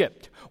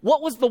Egypt,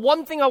 what was the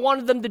one thing I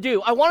wanted them to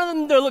do? I wanted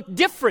them to look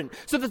different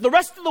so that the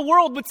rest of the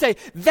world would say,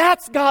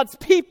 that's God's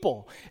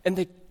people. And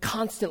they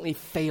constantly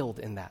failed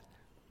in that.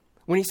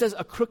 When he says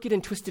a crooked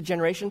and twisted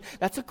generation,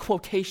 that's a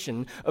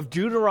quotation of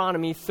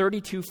Deuteronomy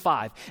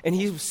 32:5. And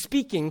he was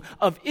speaking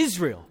of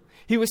Israel.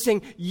 He was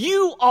saying,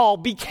 you all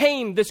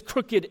became this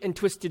crooked and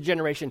twisted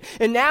generation.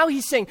 And now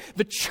he's saying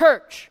the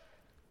church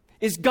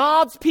is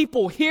God's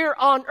people here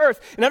on earth.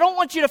 And I don't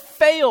want you to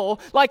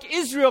fail like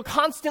Israel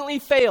constantly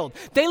failed.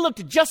 They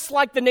looked just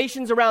like the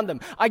nations around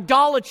them.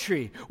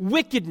 Idolatry,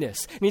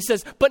 wickedness. And he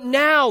says, but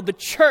now the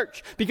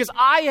church, because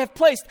I have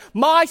placed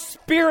my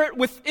spirit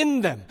within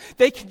them,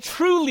 they can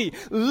truly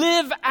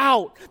live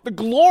out the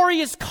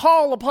glorious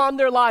call upon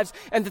their lives,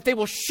 and that they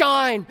will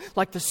shine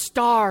like the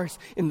stars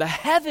in the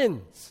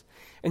heavens.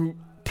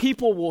 And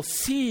people will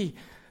see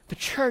the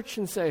church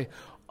and say,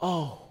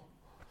 oh,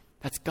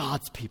 that's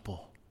God's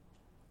people.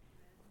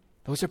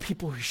 Those are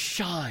people who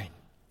shine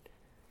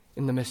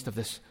in the midst of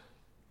this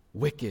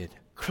wicked,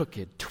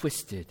 crooked,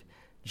 twisted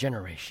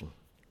generation.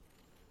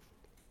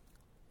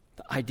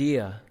 The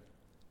idea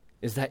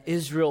is that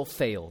Israel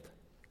failed,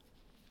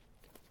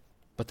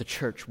 but the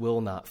church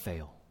will not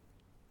fail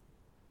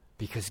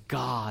because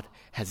God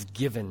has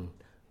given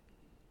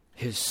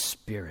his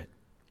Spirit,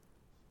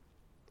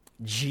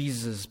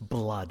 Jesus'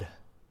 blood,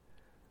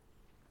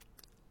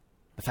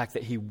 the fact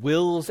that he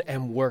wills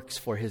and works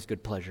for his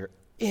good pleasure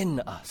in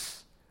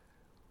us.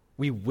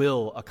 We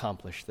will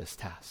accomplish this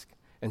task.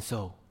 And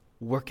so,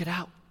 work it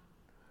out.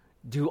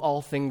 Do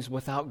all things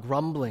without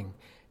grumbling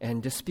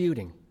and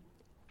disputing.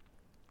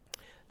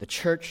 The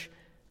church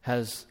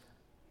has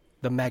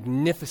the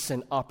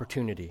magnificent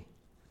opportunity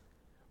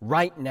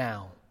right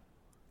now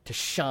to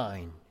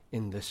shine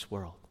in this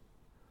world.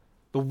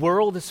 The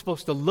world is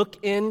supposed to look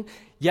in.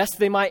 Yes,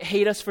 they might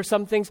hate us for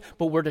some things,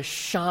 but we're to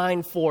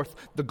shine forth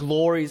the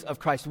glories of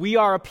Christ. We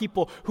are a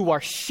people who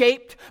are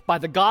shaped by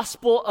the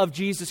gospel of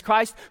Jesus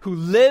Christ, who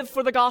live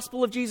for the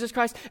gospel of Jesus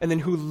Christ, and then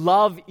who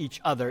love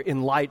each other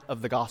in light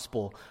of the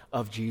gospel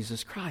of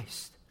Jesus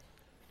Christ.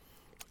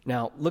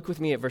 Now, look with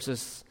me at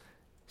verses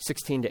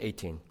 16 to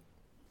 18.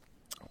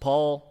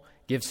 Paul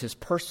gives his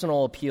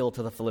personal appeal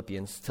to the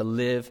Philippians to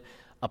live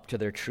up to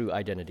their true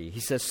identity. He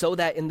says, so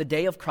that in the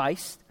day of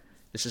Christ,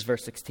 this is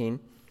verse 16,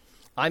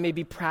 I may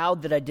be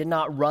proud that I did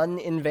not run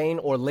in vain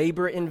or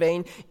labor in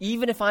vain,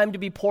 even if I am to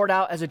be poured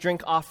out as a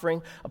drink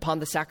offering upon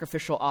the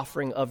sacrificial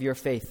offering of your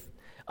faith.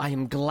 I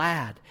am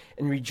glad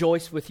and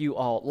rejoice with you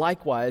all.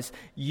 Likewise,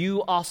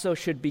 you also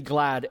should be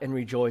glad and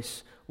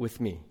rejoice with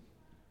me.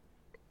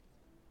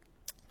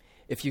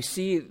 If you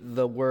see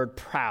the word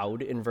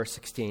proud in verse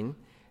 16,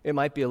 it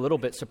might be a little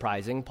bit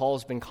surprising.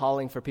 Paul's been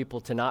calling for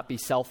people to not be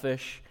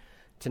selfish,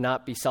 to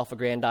not be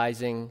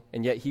self-aggrandizing,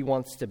 and yet he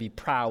wants to be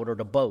proud or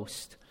to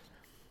boast.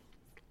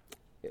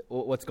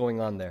 What's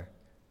going on there?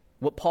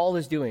 What Paul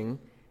is doing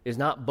is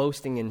not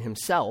boasting in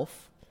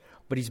himself,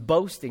 but he's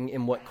boasting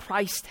in what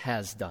Christ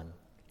has done.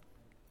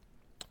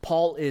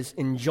 Paul is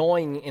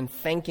enjoying and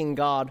thanking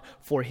God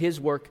for his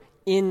work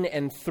in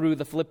and through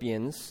the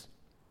Philippians,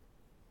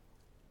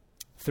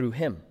 through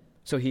him.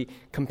 So he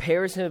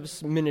compares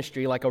his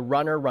ministry like a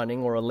runner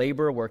running or a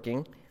laborer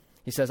working.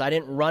 He says, I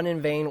didn't run in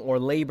vain or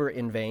labor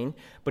in vain,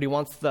 but he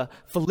wants the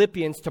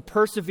Philippians to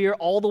persevere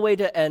all the way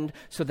to end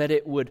so that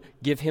it would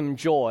give him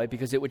joy,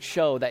 because it would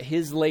show that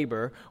his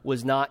labor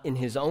was not in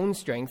his own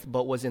strength,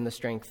 but was in the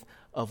strength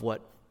of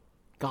what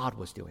God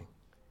was doing.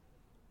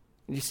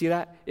 Did you see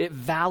that? It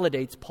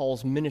validates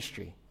Paul's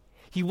ministry.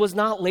 He was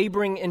not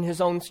laboring in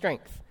his own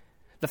strength.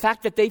 The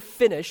fact that they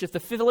finish, if the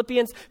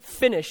Philippians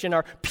finish and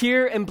are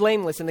pure and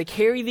blameless and they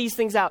carry these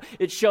things out,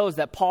 it shows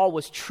that Paul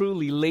was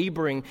truly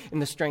laboring in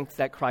the strength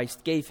that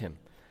Christ gave him.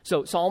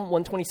 So Psalm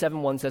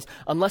 127:1 says,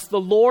 unless the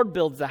Lord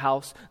builds the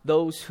house,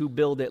 those who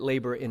build it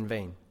labor in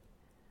vain.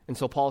 And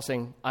so Paul's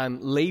saying,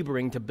 I'm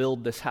laboring to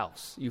build this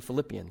house, you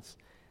Philippians.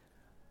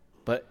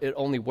 But it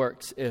only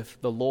works if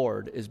the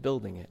Lord is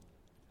building it.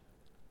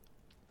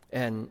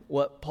 And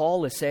what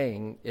Paul is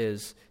saying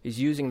is, he's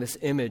using this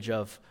image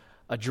of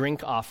a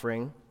drink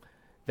offering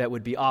that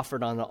would be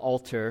offered on the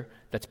altar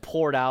that's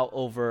poured out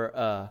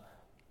over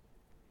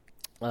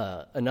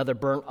another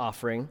burnt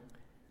offering.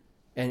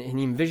 And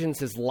he envisions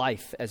his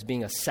life as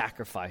being a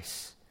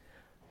sacrifice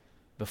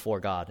before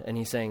God. And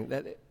he's saying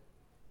that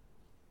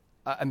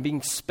I'm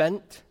being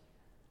spent,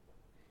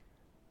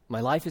 my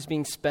life is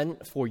being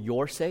spent for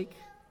your sake,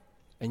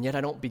 and yet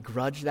I don't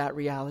begrudge that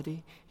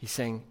reality. He's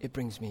saying it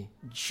brings me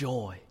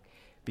joy,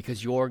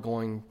 because you're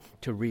going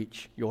to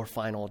reach your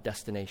final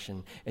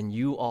destination, and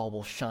you all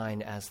will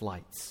shine as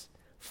lights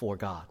for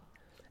God.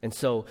 And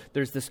so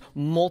there's this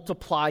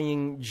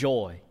multiplying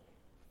joy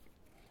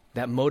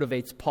that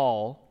motivates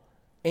Paul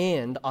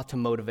and ought to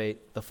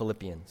motivate the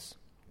Philippians.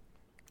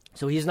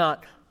 So he's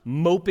not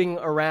moping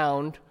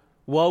around,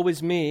 woe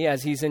is me,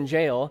 as he's in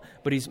jail,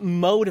 but he's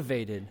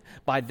motivated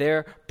by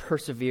their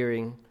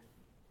persevering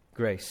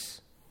grace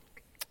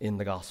in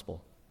the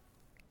gospel.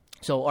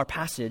 So our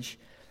passage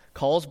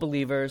calls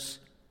believers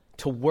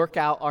to work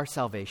out our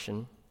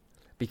salvation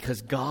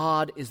because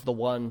God is the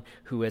one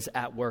who is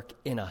at work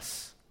in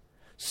us,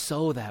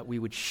 so that we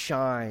would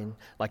shine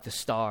like the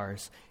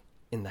stars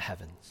in the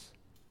heavens,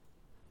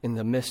 in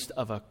the midst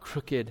of a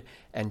crooked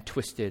and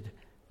twisted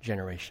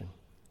generation.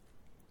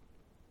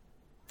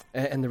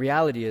 And the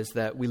reality is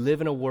that we live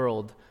in a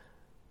world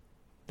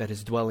that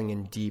is dwelling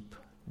in deep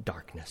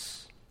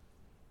darkness.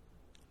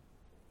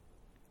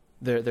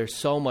 There's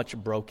so much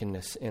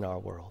brokenness in our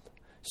world.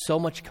 So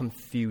much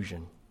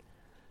confusion,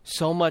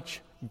 so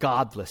much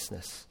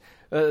godlessness.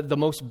 The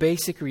most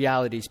basic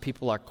realities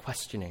people are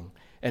questioning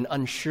and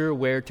unsure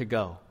where to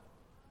go.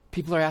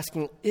 People are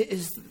asking,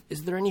 is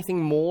there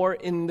anything more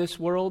in this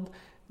world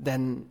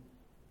than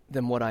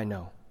what I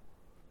know?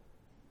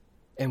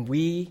 And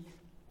we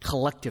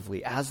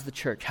collectively, as the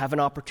church, have an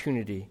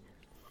opportunity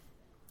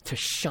to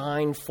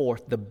shine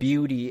forth the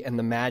beauty and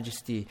the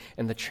majesty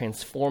and the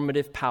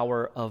transformative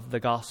power of the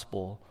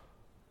gospel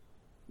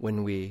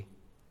when we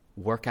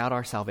work out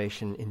our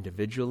salvation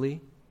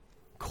individually,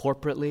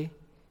 corporately,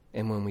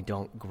 and when we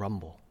don't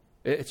grumble.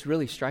 It's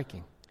really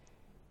striking.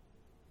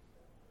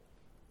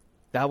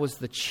 That was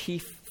the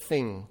chief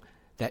thing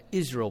that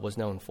Israel was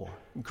known for,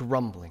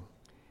 grumbling.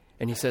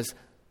 And he says,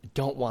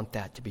 don't want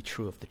that to be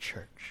true of the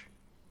church.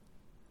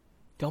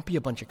 Don't be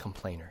a bunch of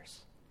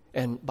complainers.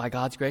 And by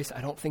God's grace,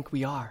 I don't think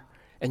we are.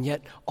 And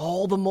yet,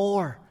 all the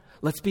more,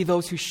 let's be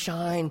those who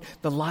shine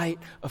the light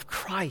of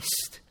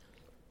Christ.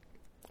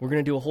 We're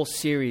going to do a whole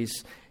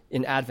series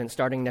in Advent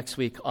starting next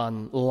week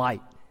on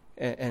light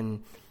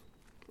and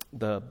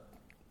the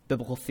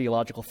biblical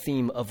theological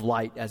theme of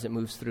light as it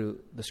moves through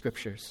the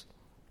scriptures.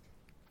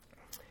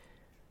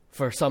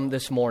 For some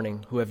this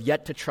morning who have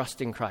yet to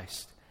trust in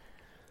Christ,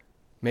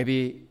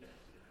 maybe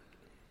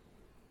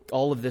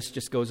all of this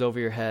just goes over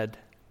your head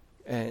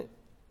and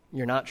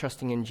you're not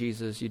trusting in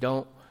Jesus. You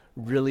don't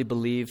really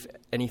believe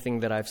anything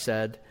that I've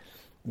said.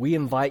 We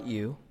invite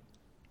you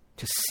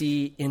to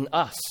see in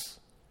us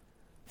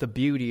the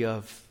beauty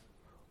of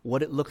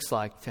what it looks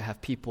like to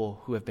have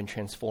people who have been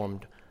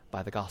transformed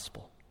by the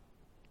gospel.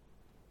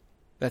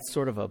 That's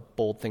sort of a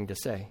bold thing to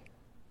say,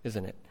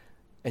 isn't it?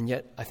 And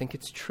yet, I think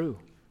it's true.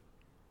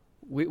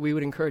 We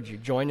would encourage you,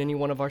 join any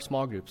one of our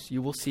small groups.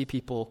 You will see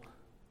people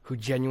who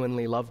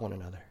genuinely love one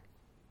another.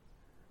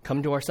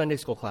 Come to our Sunday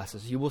school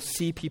classes. You will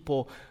see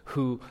people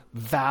who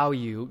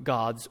value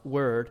God's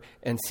word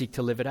and seek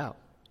to live it out.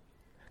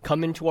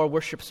 Come into our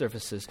worship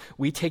services.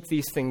 We take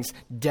these things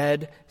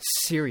dead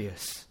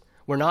serious.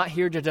 We're not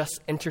here to just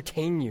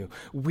entertain you.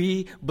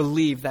 We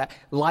believe that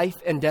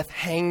life and death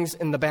hangs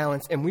in the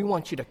balance, and we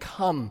want you to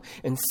come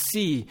and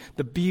see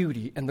the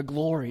beauty and the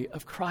glory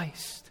of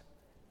Christ.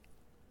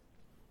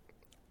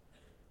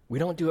 We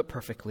don't do it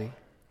perfectly.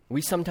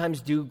 We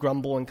sometimes do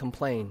grumble and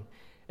complain,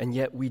 and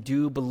yet we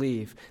do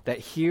believe that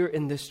here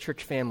in this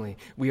church family,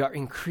 we are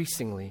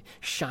increasingly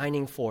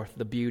shining forth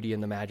the beauty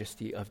and the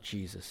majesty of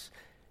Jesus,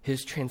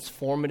 his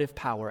transformative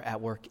power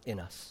at work in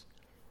us.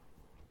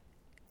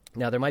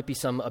 Now, there might be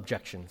some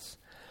objections.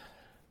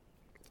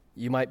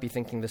 You might be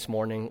thinking this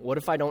morning, what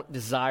if I don't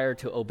desire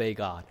to obey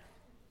God?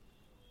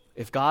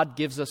 If God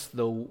gives us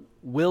the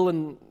will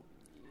and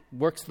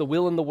works the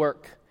will and the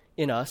work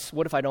in us,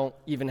 what if I don't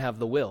even have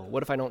the will?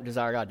 What if I don't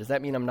desire God? Does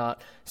that mean I'm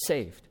not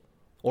saved?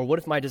 Or what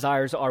if my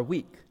desires are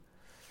weak?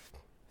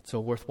 It's a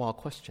worthwhile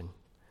question.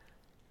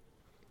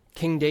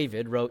 King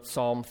David wrote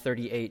Psalm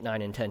 38,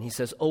 9 and 10. He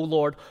says, O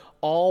Lord,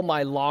 all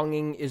my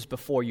longing is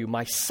before you.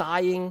 My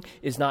sighing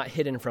is not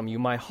hidden from you.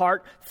 My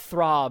heart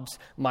throbs.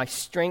 My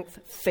strength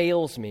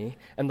fails me.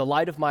 And the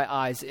light of my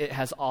eyes, it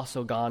has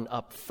also gone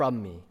up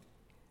from me.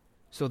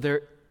 So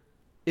there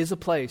is a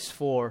place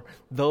for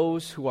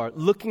those who are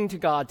looking to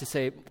God to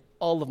say,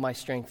 all of my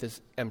strength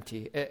is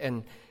empty.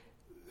 And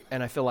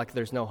I feel like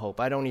there's no hope.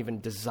 I don't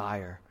even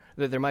desire.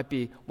 There might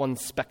be one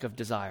speck of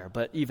desire,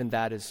 but even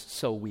that is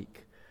so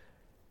weak.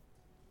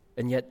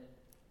 And yet,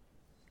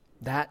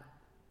 that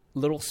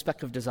little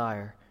speck of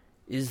desire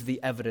is the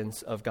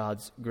evidence of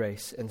God's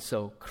grace. And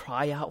so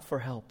cry out for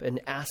help and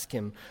ask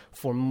him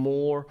for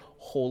more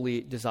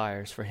holy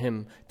desires for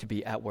him to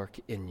be at work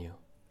in you.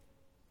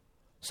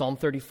 Psalm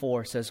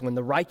 34 says, when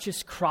the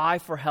righteous cry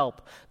for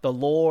help, the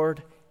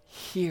Lord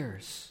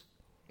hears.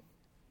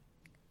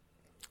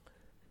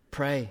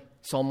 Pray.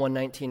 Psalm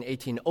 119,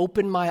 18.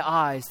 Open my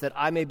eyes that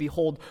I may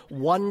behold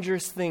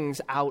wondrous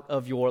things out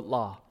of your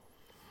law.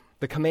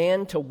 The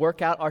command to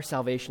work out our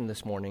salvation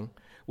this morning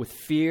with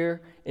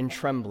fear and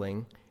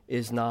trembling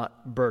is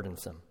not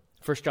burdensome.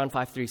 1 John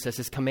 5:3 says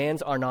his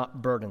commands are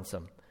not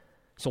burdensome.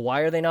 So why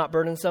are they not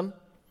burdensome?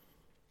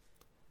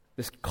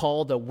 This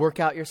call to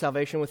work out your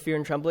salvation with fear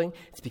and trembling,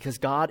 it's because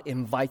God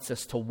invites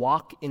us to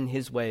walk in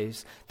his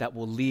ways that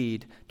will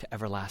lead to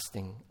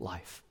everlasting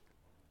life.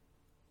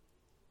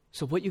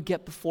 So what you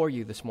get before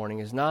you this morning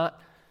is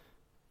not,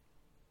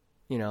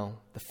 the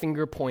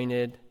finger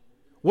pointed,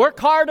 work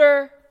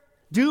harder,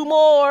 do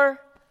more.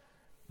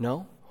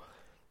 No.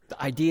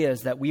 The idea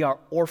is that we are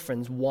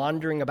orphans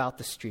wandering about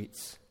the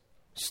streets,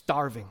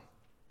 starving.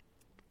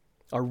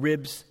 Our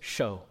ribs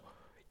show,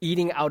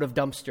 eating out of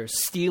dumpsters,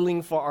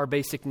 stealing for our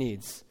basic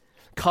needs,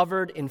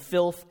 covered in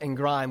filth and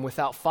grime,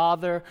 without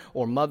father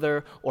or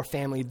mother or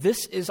family.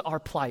 This is our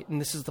plight, and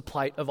this is the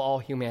plight of all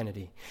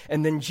humanity.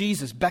 And then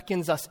Jesus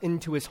beckons us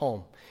into his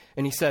home,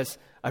 and he says,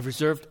 I've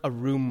reserved a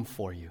room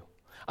for you.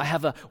 I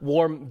have a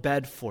warm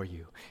bed for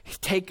you.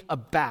 Take a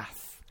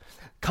bath.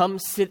 Come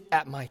sit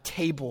at my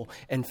table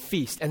and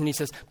feast. And then he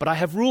says, but I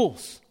have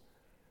rules.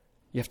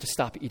 You have to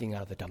stop eating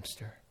out of the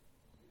dumpster.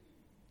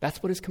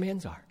 That's what his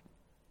commands are.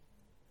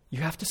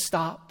 You have to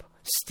stop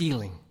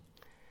stealing,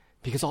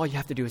 because all you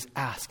have to do is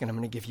ask, and I'm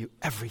going to give you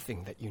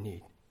everything that you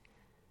need.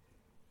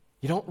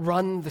 You don't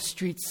run the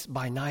streets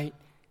by night.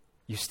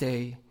 You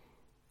stay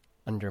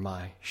under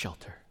my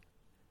shelter.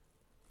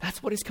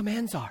 That's what his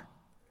commands are.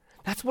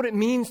 That's what it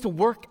means to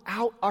work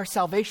out our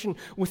salvation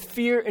with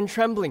fear and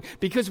trembling,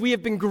 because we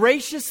have been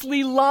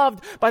graciously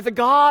loved by the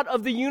God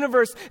of the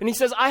universe. And he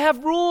says, I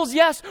have rules,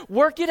 yes,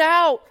 work it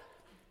out.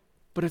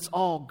 But it's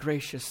all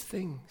gracious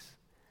things,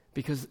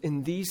 because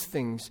in these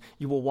things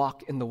you will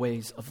walk in the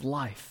ways of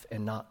life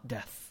and not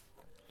death.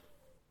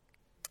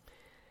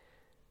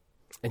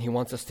 And he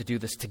wants us to do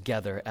this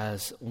together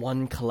as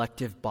one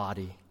collective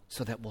body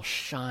so that we'll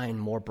shine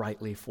more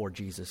brightly for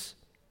Jesus.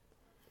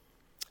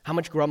 How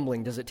much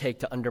grumbling does it take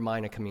to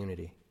undermine a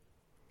community?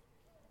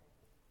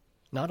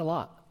 Not a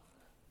lot.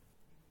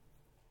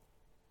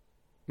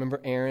 Remember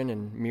Aaron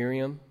and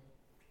Miriam?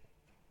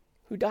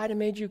 Who died and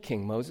made you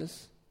king,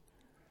 Moses?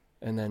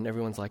 And then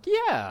everyone's like,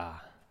 yeah,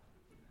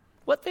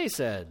 what they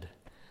said.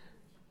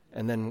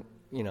 And then,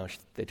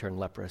 they turn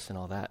leprous and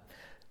all that.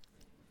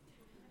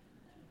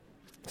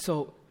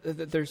 So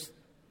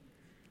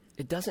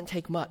it doesn't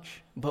take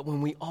much, but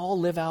when we all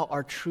live out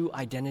our true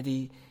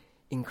identity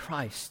in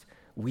Christ,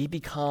 we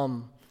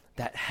become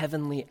that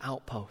heavenly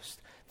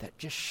outpost that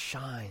just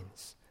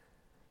shines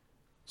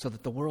so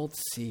that the world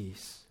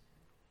sees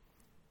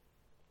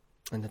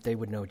and that they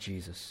would know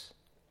Jesus.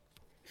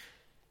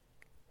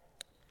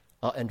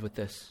 I'll end with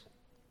this.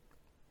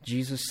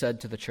 Jesus said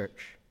to the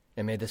church,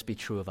 and may this be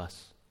true of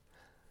us,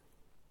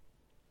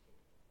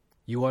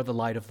 "You are the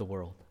light of the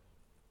world.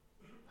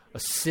 A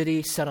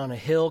city set on a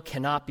hill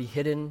cannot be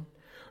hidden,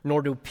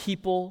 nor do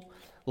people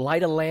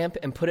light a lamp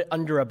and put it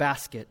under a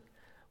basket,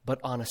 but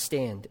on a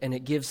stand, and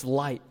it gives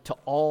light to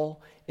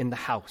all in the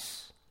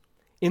house.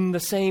 In the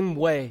same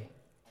way,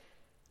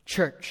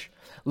 church,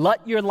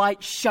 let your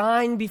light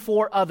shine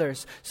before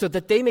others so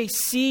that they may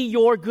see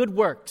your good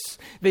works.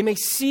 They may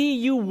see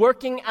you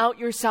working out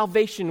your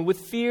salvation with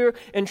fear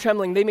and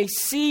trembling. They may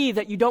see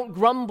that you don't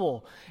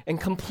grumble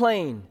and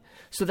complain,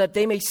 so that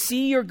they may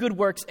see your good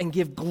works and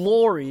give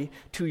glory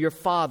to your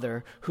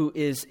Father who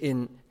is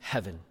in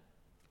heaven."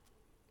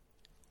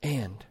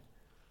 And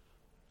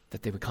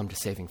that they would come to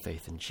saving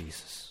faith in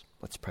Jesus.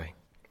 Let's pray.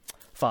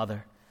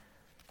 Father,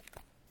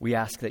 we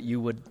ask that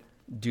you would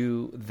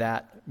do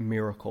that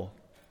miracle,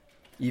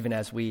 even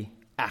as we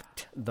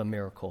act the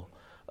miracle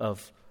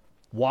of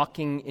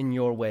walking in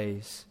your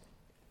ways.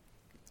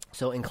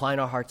 So incline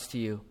our hearts to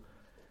you.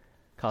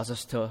 Cause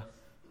us to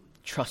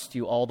trust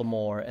you all the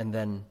more, and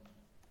then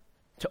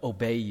to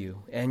obey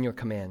you and your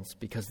commands,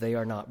 because they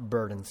are not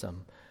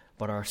burdensome,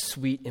 but are a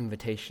sweet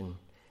invitation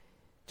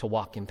to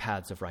walk in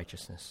paths of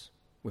righteousness.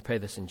 We pray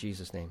this in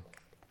Jesus' name.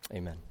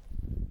 Amen.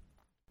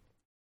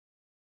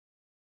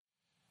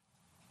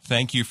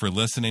 Thank you for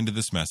listening to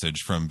this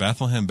message from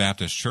Bethlehem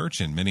Baptist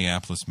Church in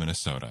Minneapolis,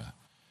 Minnesota.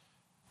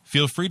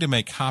 Feel free to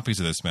make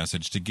copies of this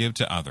message to give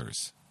to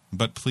others,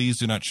 but please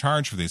do not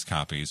charge for these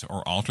copies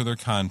or alter their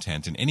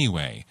content in any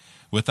way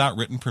without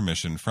written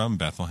permission from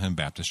Bethlehem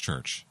Baptist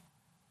Church.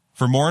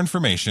 For more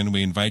information,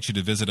 we invite you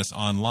to visit us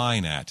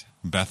online at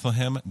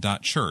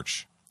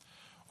bethlehem.church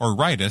or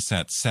write us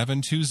at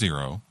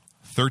 720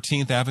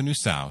 13th Avenue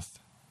South,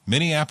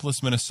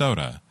 Minneapolis,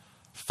 Minnesota,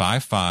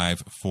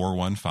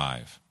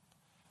 55415.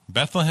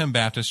 Bethlehem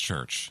Baptist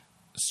Church,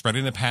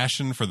 spreading the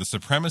passion for the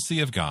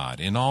supremacy of God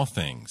in all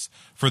things,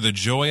 for the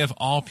joy of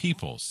all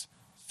peoples,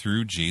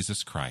 through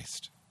Jesus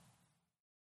Christ.